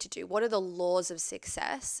need to do? What are the laws of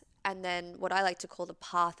success? And then what I like to call the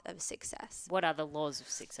path of success. What are the laws of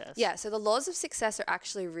success? Yeah, so the laws of success are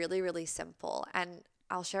actually really, really simple. And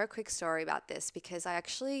I'll share a quick story about this because I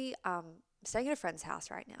actually staying at a friend's house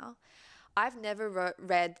right now. I've never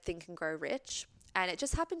read Think and Grow Rich, and it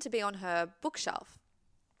just happened to be on her bookshelf.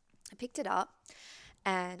 I picked it up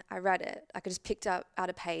and I read it. I just picked up out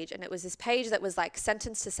a page, and it was this page that was like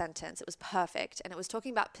sentence to sentence. It was perfect, and it was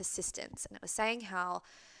talking about persistence, and it was saying how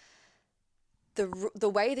the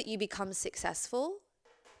way that you become successful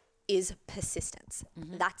is persistence.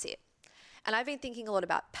 Mm-hmm. That's it. And I've been thinking a lot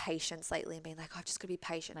about patience lately and being like, oh, I've just got to be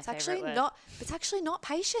patient. It's actually not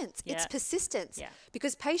patience. Yeah. It's persistence. Yeah.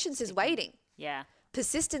 Because patience is waiting. Yeah.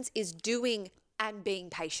 Persistence is doing and being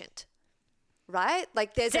patient. Right?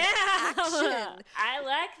 Like there's an action. I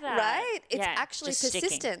like that. Right? It's actually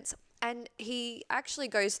persistence. Sticking. And he actually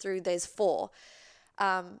goes through, there's 4.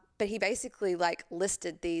 But he basically like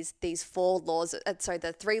listed these 4 laws,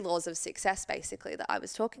 the 3 laws of success basically that I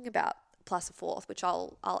was talking about. plus a fourth, which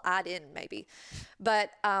I'll add in maybe.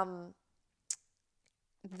 But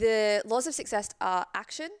the laws of success are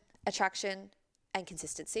action, attraction, and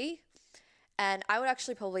consistency. And I would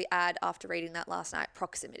actually probably add, after reading that last night,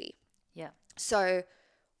 proximity. Yeah. So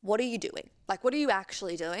what are you doing? Like, what are you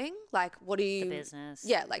actually doing? Like, what are you... The business.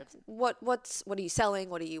 Yeah, like, what are you selling?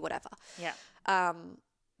 What are you whatever? Yeah. How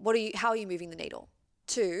are you moving the needle?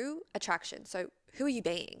 2, attraction. So who are you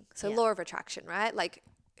being? So law of attraction, right? Like,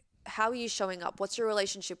 how are you showing up? What's your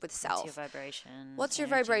relationship with self? What's your vibration? What's your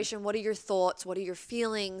vibration? What are your thoughts? What are your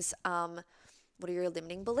feelings? What are your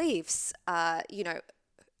limiting beliefs?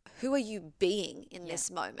 Who are you being in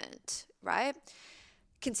this moment, right?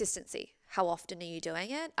 Consistency. How often are you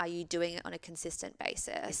doing it? Are you doing it on a consistent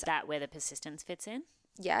basis? Is that where the persistence fits in?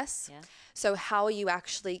 Yes. Yeah. So how are you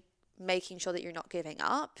actually making sure that you're not giving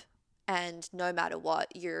up? And no matter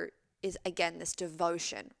what, is again this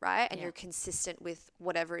devotion, right? And you're consistent with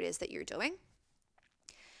whatever it is that you're doing.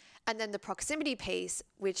 And then the proximity piece,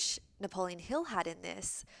 which Napoleon Hill had in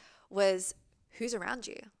this, was who's around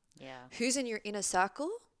you? Yeah. Who's in your inner circle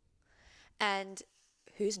and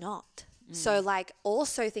who's not? So like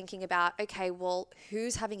also thinking about, okay, well,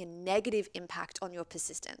 who's having a negative impact on your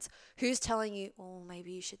persistence? Who's telling you, oh,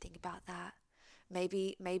 maybe you should think about that.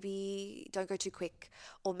 Maybe don't go too quick.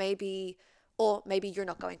 Or maybe you're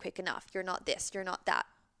not going quick enough. You're not this, you're not that.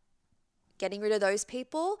 Getting rid of those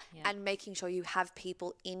people and making sure you have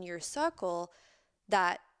people in your circle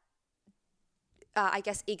that,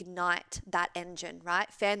 ignite that engine, right?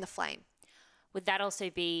 Fan the flame. Would that also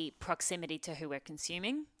be proximity to who we're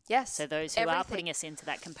consuming? Yes. So those who are putting us into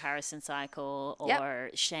that comparison cycle or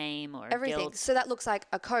shame or guilt. So that looks like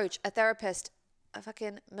a coach, a therapist, a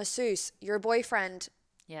fucking masseuse, your boyfriend,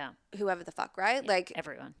 whoever the fuck, right? Like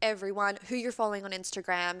everyone who you're following on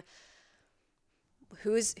Instagram,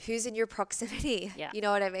 who's in your proximity. Yeah. You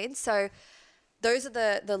know what I mean? So those are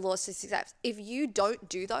the laws to success. If you don't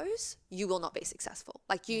do those, you will not be successful.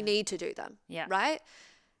 Like you need to do them. Yeah. Right?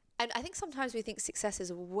 And I think sometimes we think success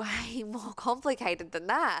is way more complicated than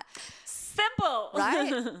that. Simple.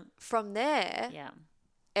 Right? From there,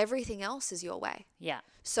 everything else is your way. Yeah.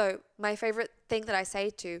 So my favorite thing that I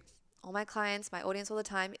say to all my clients, my audience all the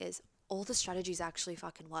time is all the strategies actually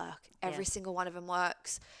fucking work. Every single one of them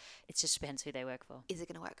works. It just depends who they work for. Is it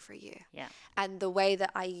going to work for you? Yeah. And the way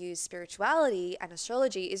that I use spirituality and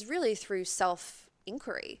astrology is really through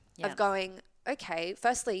self-inquiry of going, okay,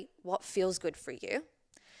 firstly, what feels good for you?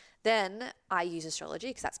 Then I use astrology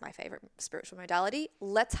because that's my favorite spiritual modality.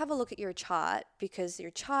 Let's have a look at your chart because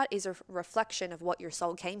your chart is a reflection of what your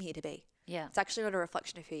soul came here to be. Yeah. It's actually not a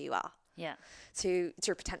reflection of who you are. Yeah. It's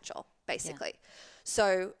your potential, basically. Yeah.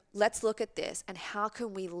 So let's look at this and how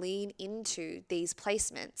can we lean into these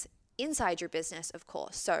placements inside your business, of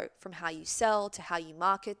course. So from how you sell to how you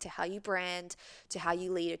market to how you brand to how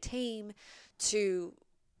you lead a team to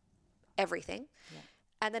everything. Yeah.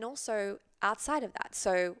 And then also outside of that.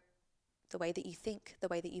 So the way that you think, the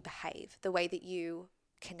way that you behave, the way that you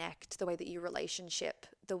connect, the way that you relationship,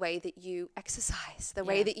 the way that you exercise, the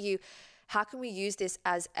way that you, how can we use this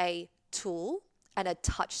as a tool and a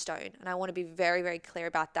touchstone? And I want to be very, very clear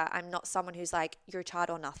about that. I'm not someone who's like, your chart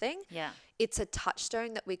or nothing. Yeah. It's a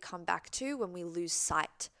touchstone that we come back to when we lose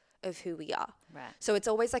sight of who we are. Right. So it's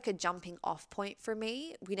always like a jumping off point for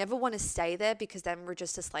me. We never want to stay there because then we're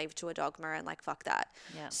just a slave to a dogma and like, fuck that.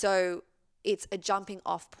 Yeah. So it's a jumping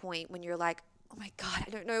off point when you're like, oh my God, I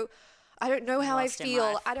don't know how I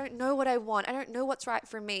feel. I don't know what I want. I don't know what's right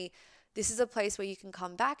for me. This is a place where you can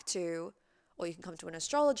come back to, or you can come to an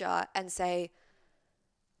astrologer and say,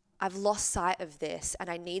 I've lost sight of this and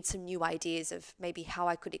I need some new ideas of maybe how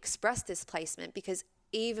I could express this placement, because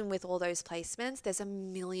even with all those placements, there's a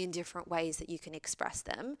million different ways that you can express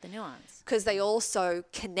them. The nuance. Because they also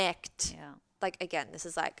connect. Yeah. Like, again, this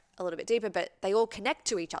is like a little bit deeper, but they all connect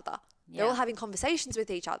to each other. They're all having conversations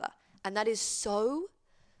with each other. And that is so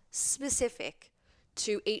specific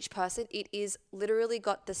to each person. It is literally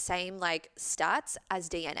got the same like stats as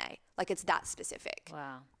DNA. Like it's that specific.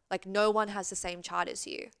 Wow. Like no one has the same chart as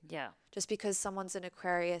you. Yeah. Just because someone's an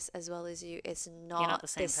Aquarius as well as you, it's not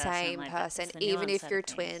the same Like, person. Even if you're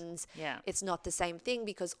twins, it's not the same thing,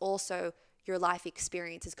 because also your life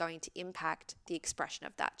experience is going to impact the expression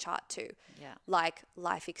of that chart too. Yeah. Like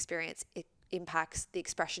life experience, it impacts the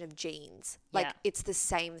expression of genes. Like it's the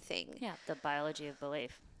same thing. Yeah. The biology of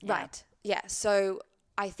belief. Yeah. Right. Yeah. So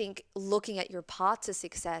I think looking at your path to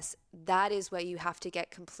success, that is where you have to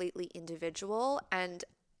get completely individual. And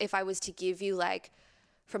if I was to give you like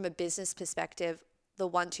from a business perspective, the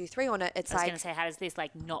 1, 2, 3 on it, it's I was going to say, how does this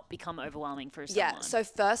like not become overwhelming for someone? Yeah. So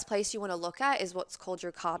first place you want to look at is what's called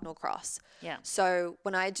your cardinal cross. Yeah. So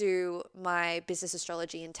when I do my business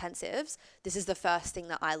astrology intensives, this is the first thing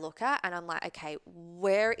that I look at, and I'm like, okay,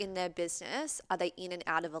 where in their business are they in and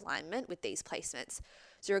out of alignment with these placements?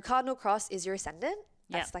 So your cardinal cross is your ascendant.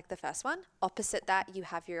 That's like the first one. Opposite that, you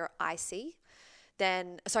have your IC.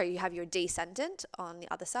 You have your descendant on the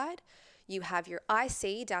other side. You have your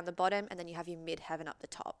IC down the bottom, and then you have your midheaven up the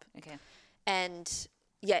top. Okay. And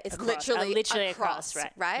yeah, it's across, literally across,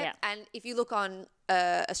 right? Yeah. And if you look on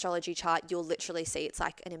an astrology chart, you'll literally see it's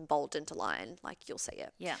like an emboldened line, like you'll see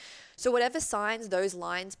it. Yeah. So whatever signs those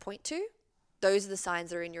lines point to, those are the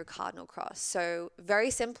signs that are in your cardinal cross. So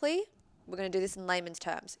very simply, we're going to do this in layman's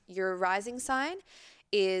terms. Your rising sign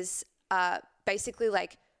is basically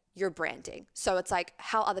like your branding. So it's like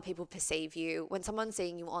how other people perceive you when someone's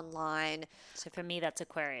seeing you online. So for me, that's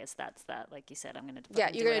Aquarius. That's that. Like you said, I'm going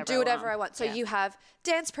to you're going to do whatever I want. So you have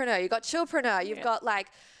dancepreneur, you got chillpreneur, you've got like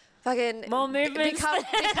fucking more movements. Become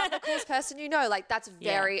the coolest person you know. Like that's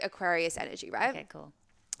very Aquarius energy, right? Okay, cool.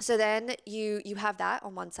 So then you have that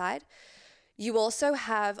on one side. You also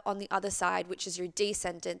have on the other side, which is your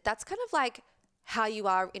descendant. That's kind of like how you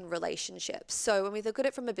are in relationships. So when we look at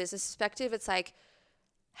it from a business perspective, it's like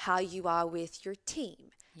how you are with your team,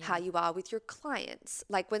 how you are with your clients.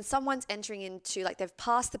 Like when someone's entering into, like they've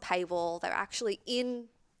passed the paywall, they're actually in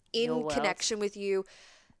connection with you,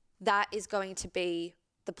 that is going to be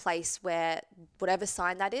the place where whatever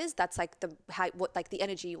sign that is, that's like the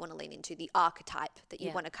energy you want to lean into, the archetype that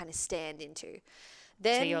you want to kind of stand into.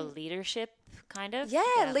 Then, so your leadership kind of?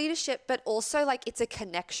 Yeah, leadership, but also like it's a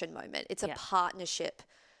connection moment. It's a partnership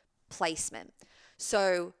placement.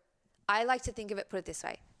 So I like to think of it, put it this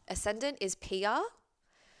way. Ascendant is PR,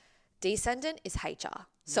 descendant is HR.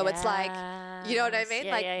 So it's like, you know what I mean?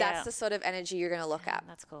 That's the sort of energy you're going to look at.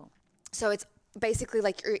 That's cool. So it's basically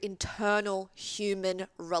like your internal human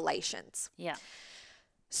relations. Yeah.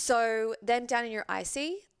 So then down in your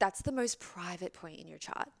IC, that's the most private point in your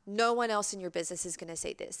chart. No one else in your business is going to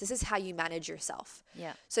see this. This is how you manage yourself.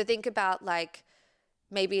 Yeah. So think about like,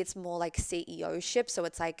 maybe it's more like CEO-ship. So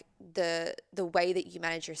it's like the way that you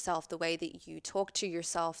manage yourself, the way that you talk to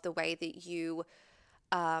yourself, the way that you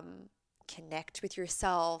connect with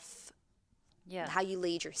yourself, how you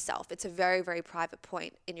lead yourself. It's a very, very private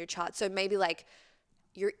point in your chart. So maybe like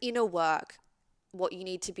your inner work, what you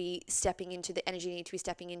need to be stepping into, the energy you need to be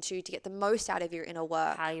stepping into to get the most out of your inner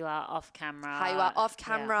work. How you are off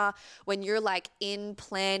camera. When you're like in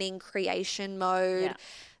planning, creation mode,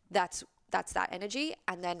 that's that energy.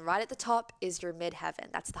 And then right at the top is your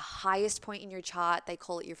midheaven. That's the highest point in your chart. They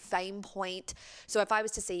call it your fame point. So if I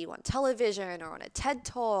was to see you on television or on a TED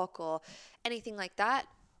Talk or anything like that,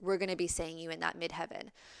 we're going to be seeing you in that midheaven.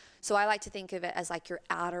 So I like to think of it as like your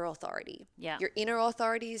outer authority. Yeah. Your inner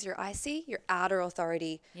authority is your IC, your outer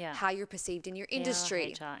authority, how you're perceived in your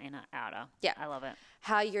industry. Inner, HR, inner, outer. Yeah. I love it.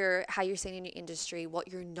 How you're seen in your industry, what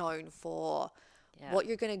you're known for, what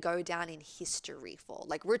you're going to go down in history for.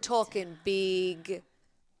 Like we're talking big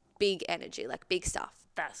energy, like big stuff.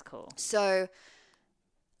 That's cool. So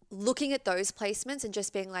looking at those placements and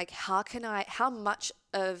just being like, how much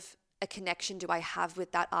of a connection do I have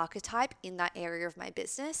with that archetype in that area of my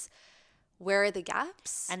business? Where are the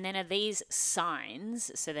gaps? And then are these signs?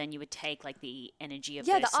 So then you would take like the energy of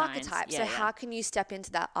those those signs. archetype. So how can you step into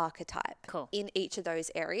that archetype in each of those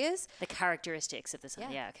areas? The characteristics of the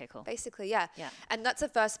sign. Yeah, okay, cool. Basically, yeah. And that's the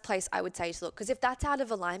first place I would say to look. Because if that's out of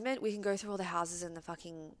alignment, we can go through all the houses and the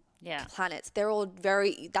fucking planets. They're all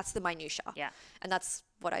that's the minutia. Yeah. And that's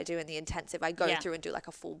what I do in the intensive. I go through and do like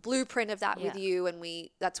a full blueprint of that with you, and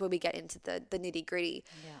that's where we get into the nitty gritty.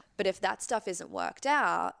 Yeah. But if that stuff isn't worked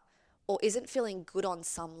out or isn't feeling good on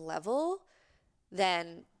some level,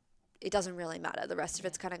 then it doesn't really matter. The rest of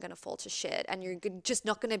it's kind of going to fall to shit, and you're just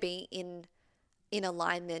not going to be in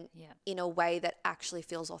alignment in a way that actually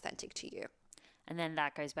feels authentic to you. And then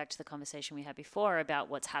that goes back to the conversation we had before about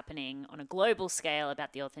what's happening on a global scale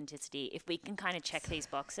about the authenticity. If we can kind of check these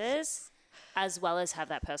boxes as well as have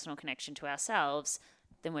that personal connection to ourselves,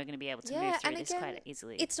 then we're going to be able to move through this quite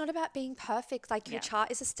easily. It's not about being perfect. Like your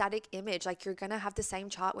chart is a static image. Like you're going to have the same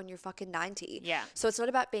chart when you're fucking 90. Yeah. So it's not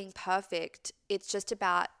about being perfect. It's just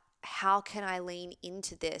about how can I lean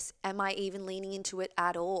into this? Am I even leaning into it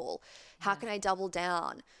at all? How can I double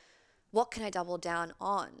down? What can I double down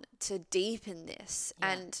on to deepen this?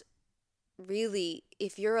 Yeah. And really,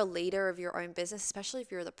 if you're a leader of your own business, especially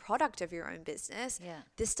if you're the product of your own business,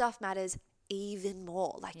 this stuff matters even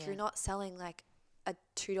more. Like you're not selling like a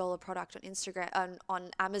 $2 product on Instagram, on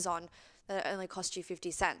Amazon that only cost you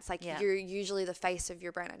 50 cents. Like Yeah. you're usually the face of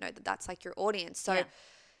your brand. I know that that's like your audience. So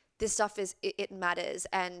this stuff it matters.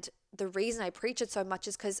 And the reason I preach it so much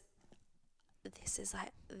is because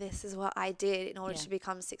this is what I did in order to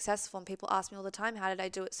become successful. And people ask me all the time, how did I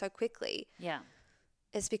do it so quickly? Yeah.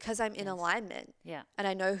 It's because I'm in alignment. Yeah. And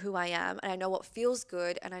I know who I am, and I know what feels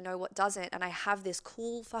good, and I know what doesn't. And I have this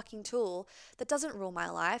cool fucking tool that doesn't rule my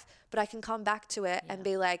life, but I can come back to it and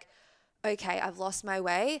be like, okay, I've lost my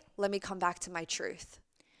way. Let me come back to my truth.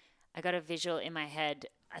 I got a visual in my head.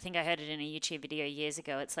 I think I heard it in a YouTube video years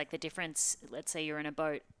ago. It's like the difference, let's say you're in a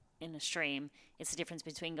boat in a stream, it's the difference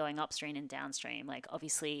between going upstream and downstream. Like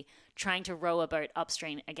obviously trying to row a boat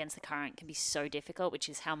upstream against the current can be so difficult, which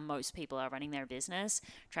is how most people are running their business,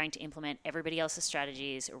 trying to implement everybody else's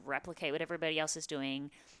strategies, replicate what everybody else is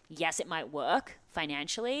doing. Yes, it might work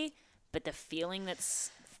financially, but the feeling that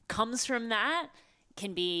comes from that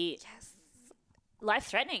can be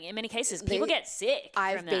life-threatening in many cases. People get sick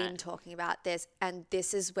I've been talking about this, and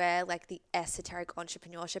this is where like the esoteric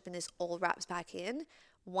entrepreneurship, and this all wraps back in.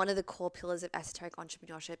 One of the core pillars of esoteric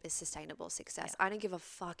entrepreneurship is sustainable success. I don't give a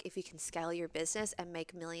fuck if you can scale your business and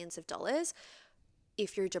make millions of dollars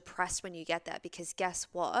if you're depressed when you get there, because guess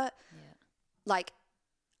what? Like,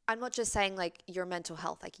 I'm not just saying like your mental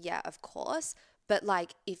health, like, yeah, of course, but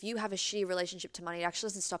like if you have a shitty relationship to money, it actually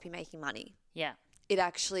doesn't stop you making money. Yeah. It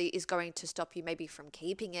actually is going to stop you maybe from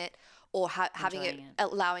keeping it or having it,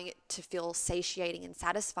 allowing it to feel satiating and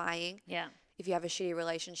satisfying. Yeah. If you have a shitty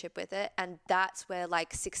relationship with it. And that's where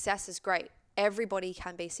like success is great. Everybody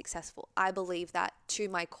can be successful. I believe that to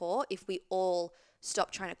my core, if we all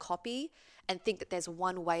stop trying to copy and think that there's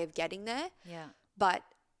one way of getting there. Yeah. But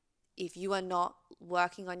if you are not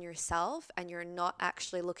working on yourself and you're not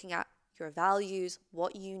actually looking at your values,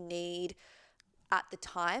 what you need at the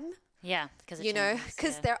time, yeah,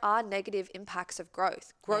 because there are negative impacts of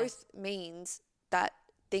growth. Growth means that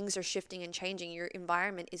things are shifting and changing. Your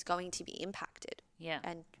environment is going to be impacted. Yeah.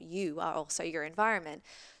 And you are also your environment.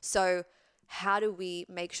 So how do we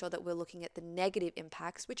make sure that we're looking at the negative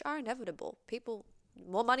impacts, which are inevitable? People,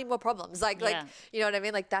 more money, more problems. Like, you know what I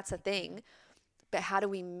mean? Like that's a thing. But how do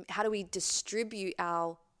we distribute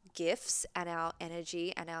our gifts and our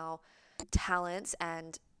energy and our talents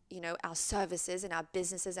and our services and our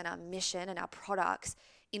businesses and our mission and our products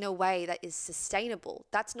in a way that is sustainable?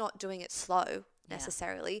 That's not doing it slow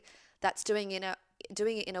necessarily. That's doing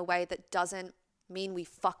it in a way that doesn't mean we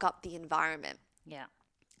fuck up the environment. Yeah.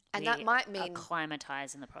 And that might mean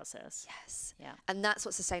acclimatize in the process. Yes. Yeah. And that's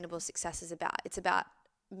what sustainable success is about. It's about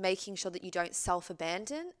making sure that you don't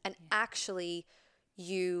self-abandon and actually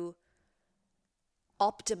you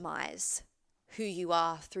optimize who you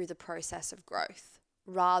are through the process of growth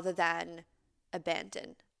rather than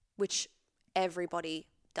abandon, which everybody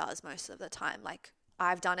does most of the time. Like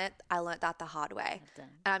I've done it. I learned that the hard way. And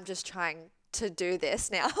I'm just trying to do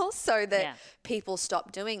this now so that people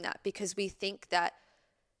stop doing that, because we think that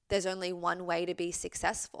there's only one way to be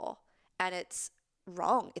successful, and it's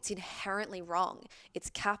wrong. It's inherently wrong. It's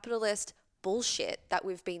capitalist bullshit that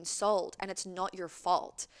we've been sold, and it's not your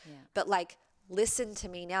fault. Yeah. But like, listen to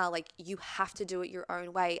me now. Like, you have to do it your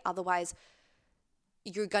own way. Otherwise,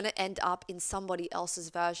 you're going to end up in somebody else's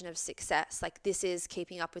version of success. Like, this is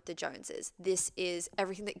keeping up with the Joneses. This is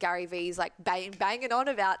everything that Gary Vee's like banging on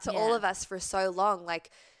about to all of us for so long. Like,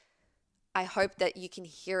 I hope that you can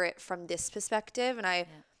hear it from this perspective. And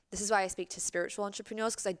this is why I speak to spiritual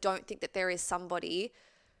entrepreneurs, because I don't think that there is somebody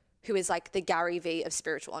who is like the Gary Vee of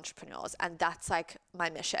spiritual entrepreneurs. And that's like my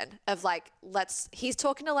mission of like, he's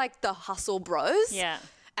talking to like the hustle bros. Yeah.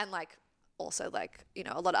 And like, also like,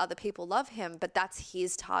 a lot of other people love him, but that's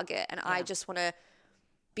his target. And I just want to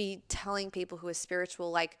be telling people who are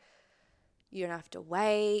spiritual, like, you don't have to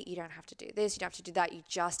wait. You don't have to do this. You don't have to do that. You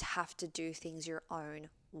just have to do things your own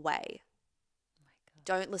way. Oh my God.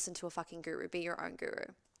 Don't listen to a fucking guru. Be your own guru,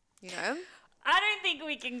 I don't think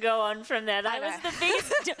we can go on from there. That was the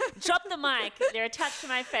biggest. Drop the mic. They're attached to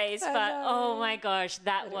my face. But oh my gosh,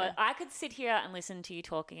 I could sit here and listen to you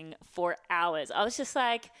talking for hours. I was just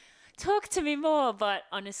like, talk to me more. But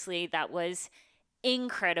honestly, that was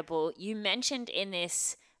incredible. You mentioned in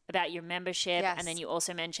this about your membership, and then you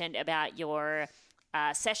also mentioned about your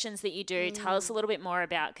sessions that you do. Tell us a little bit more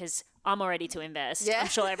about, because I'm all ready to invest. I'm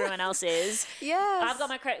sure everyone else is. Yes. I've got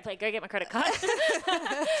my credit. Like, go get my credit card.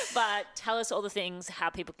 But tell us all the things, how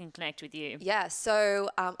people can connect with you. Yeah. So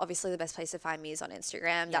obviously the best place to find me is on Instagram.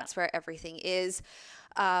 Yeah. That's where everything is.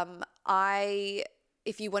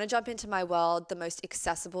 If you want to jump into my world, the most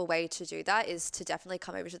accessible way to do that is to definitely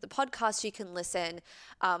come over to the podcast. You can listen.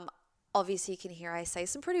 obviously you can hear I say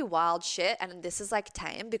some pretty wild shit, and this is like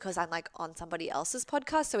tame because I'm like on somebody else's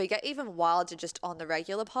podcast, so we get even wilder just on the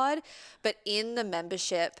regular pod. But in the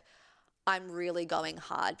membership, I'm really going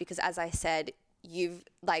hard because, as I said, you've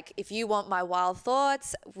like, if you want my wild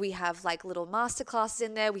thoughts, we have like little masterclasses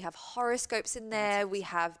in there, we have horoscopes in there, we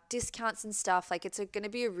have discounts and stuff. Like, it's going to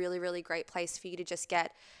be a really, really great place for you to just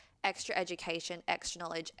get extra education, extra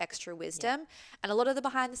knowledge, extra wisdom, and a lot of the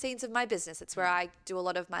behind the scenes of my business. It's where I do a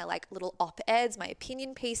lot of my like little op-eds, my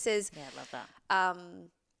opinion pieces. Yeah, I love that.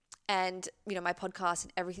 And, you know, my podcast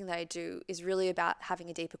and everything that I do is really about having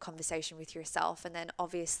a deeper conversation with yourself. And then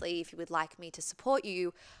obviously, if you would like me to support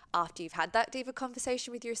you after you've had that deeper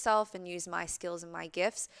conversation with yourself and use my skills and my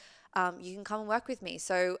gifts, you can come and work with me.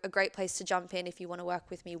 So a great place to jump in if you want to work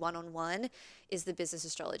with me one-on-one is the Business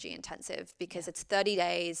Astrology Intensive, because it's 30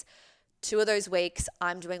 days. 2 of those weeks,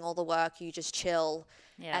 I'm doing all the work, you just chill.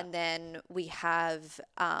 Yeah. And then we have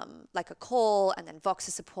like a call and then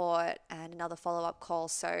Voxer support and another follow-up call.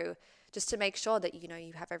 So just to make sure that, you know,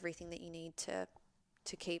 you have everything that you need to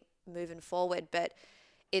keep moving forward. But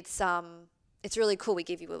it's really cool. We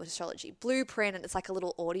give you an astrology blueprint and it's like a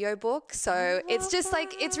little audio book. So it's just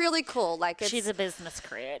like, it's really cool. Like, she's a business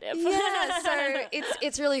creative. Yeah. So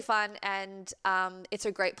it's really fun. And it's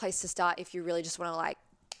a great place to start if you really just want to like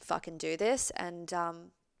fucking do this. And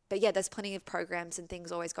but yeah, there's plenty of programs and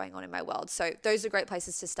things always going on in my world. So those are great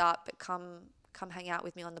places to start. But come hang out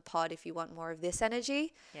with me on the pod if you want more of this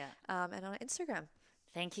energy. Yeah. And on Instagram.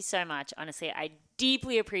 Thank you so much. Honestly, I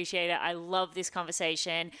deeply appreciate it. I love this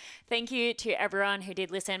conversation. Thank you to everyone who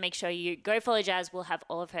did listen. Make sure you go follow Jazz. We'll have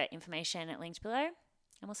all of her information linked below, and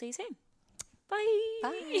we'll see you soon. Bye.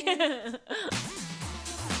 Bye.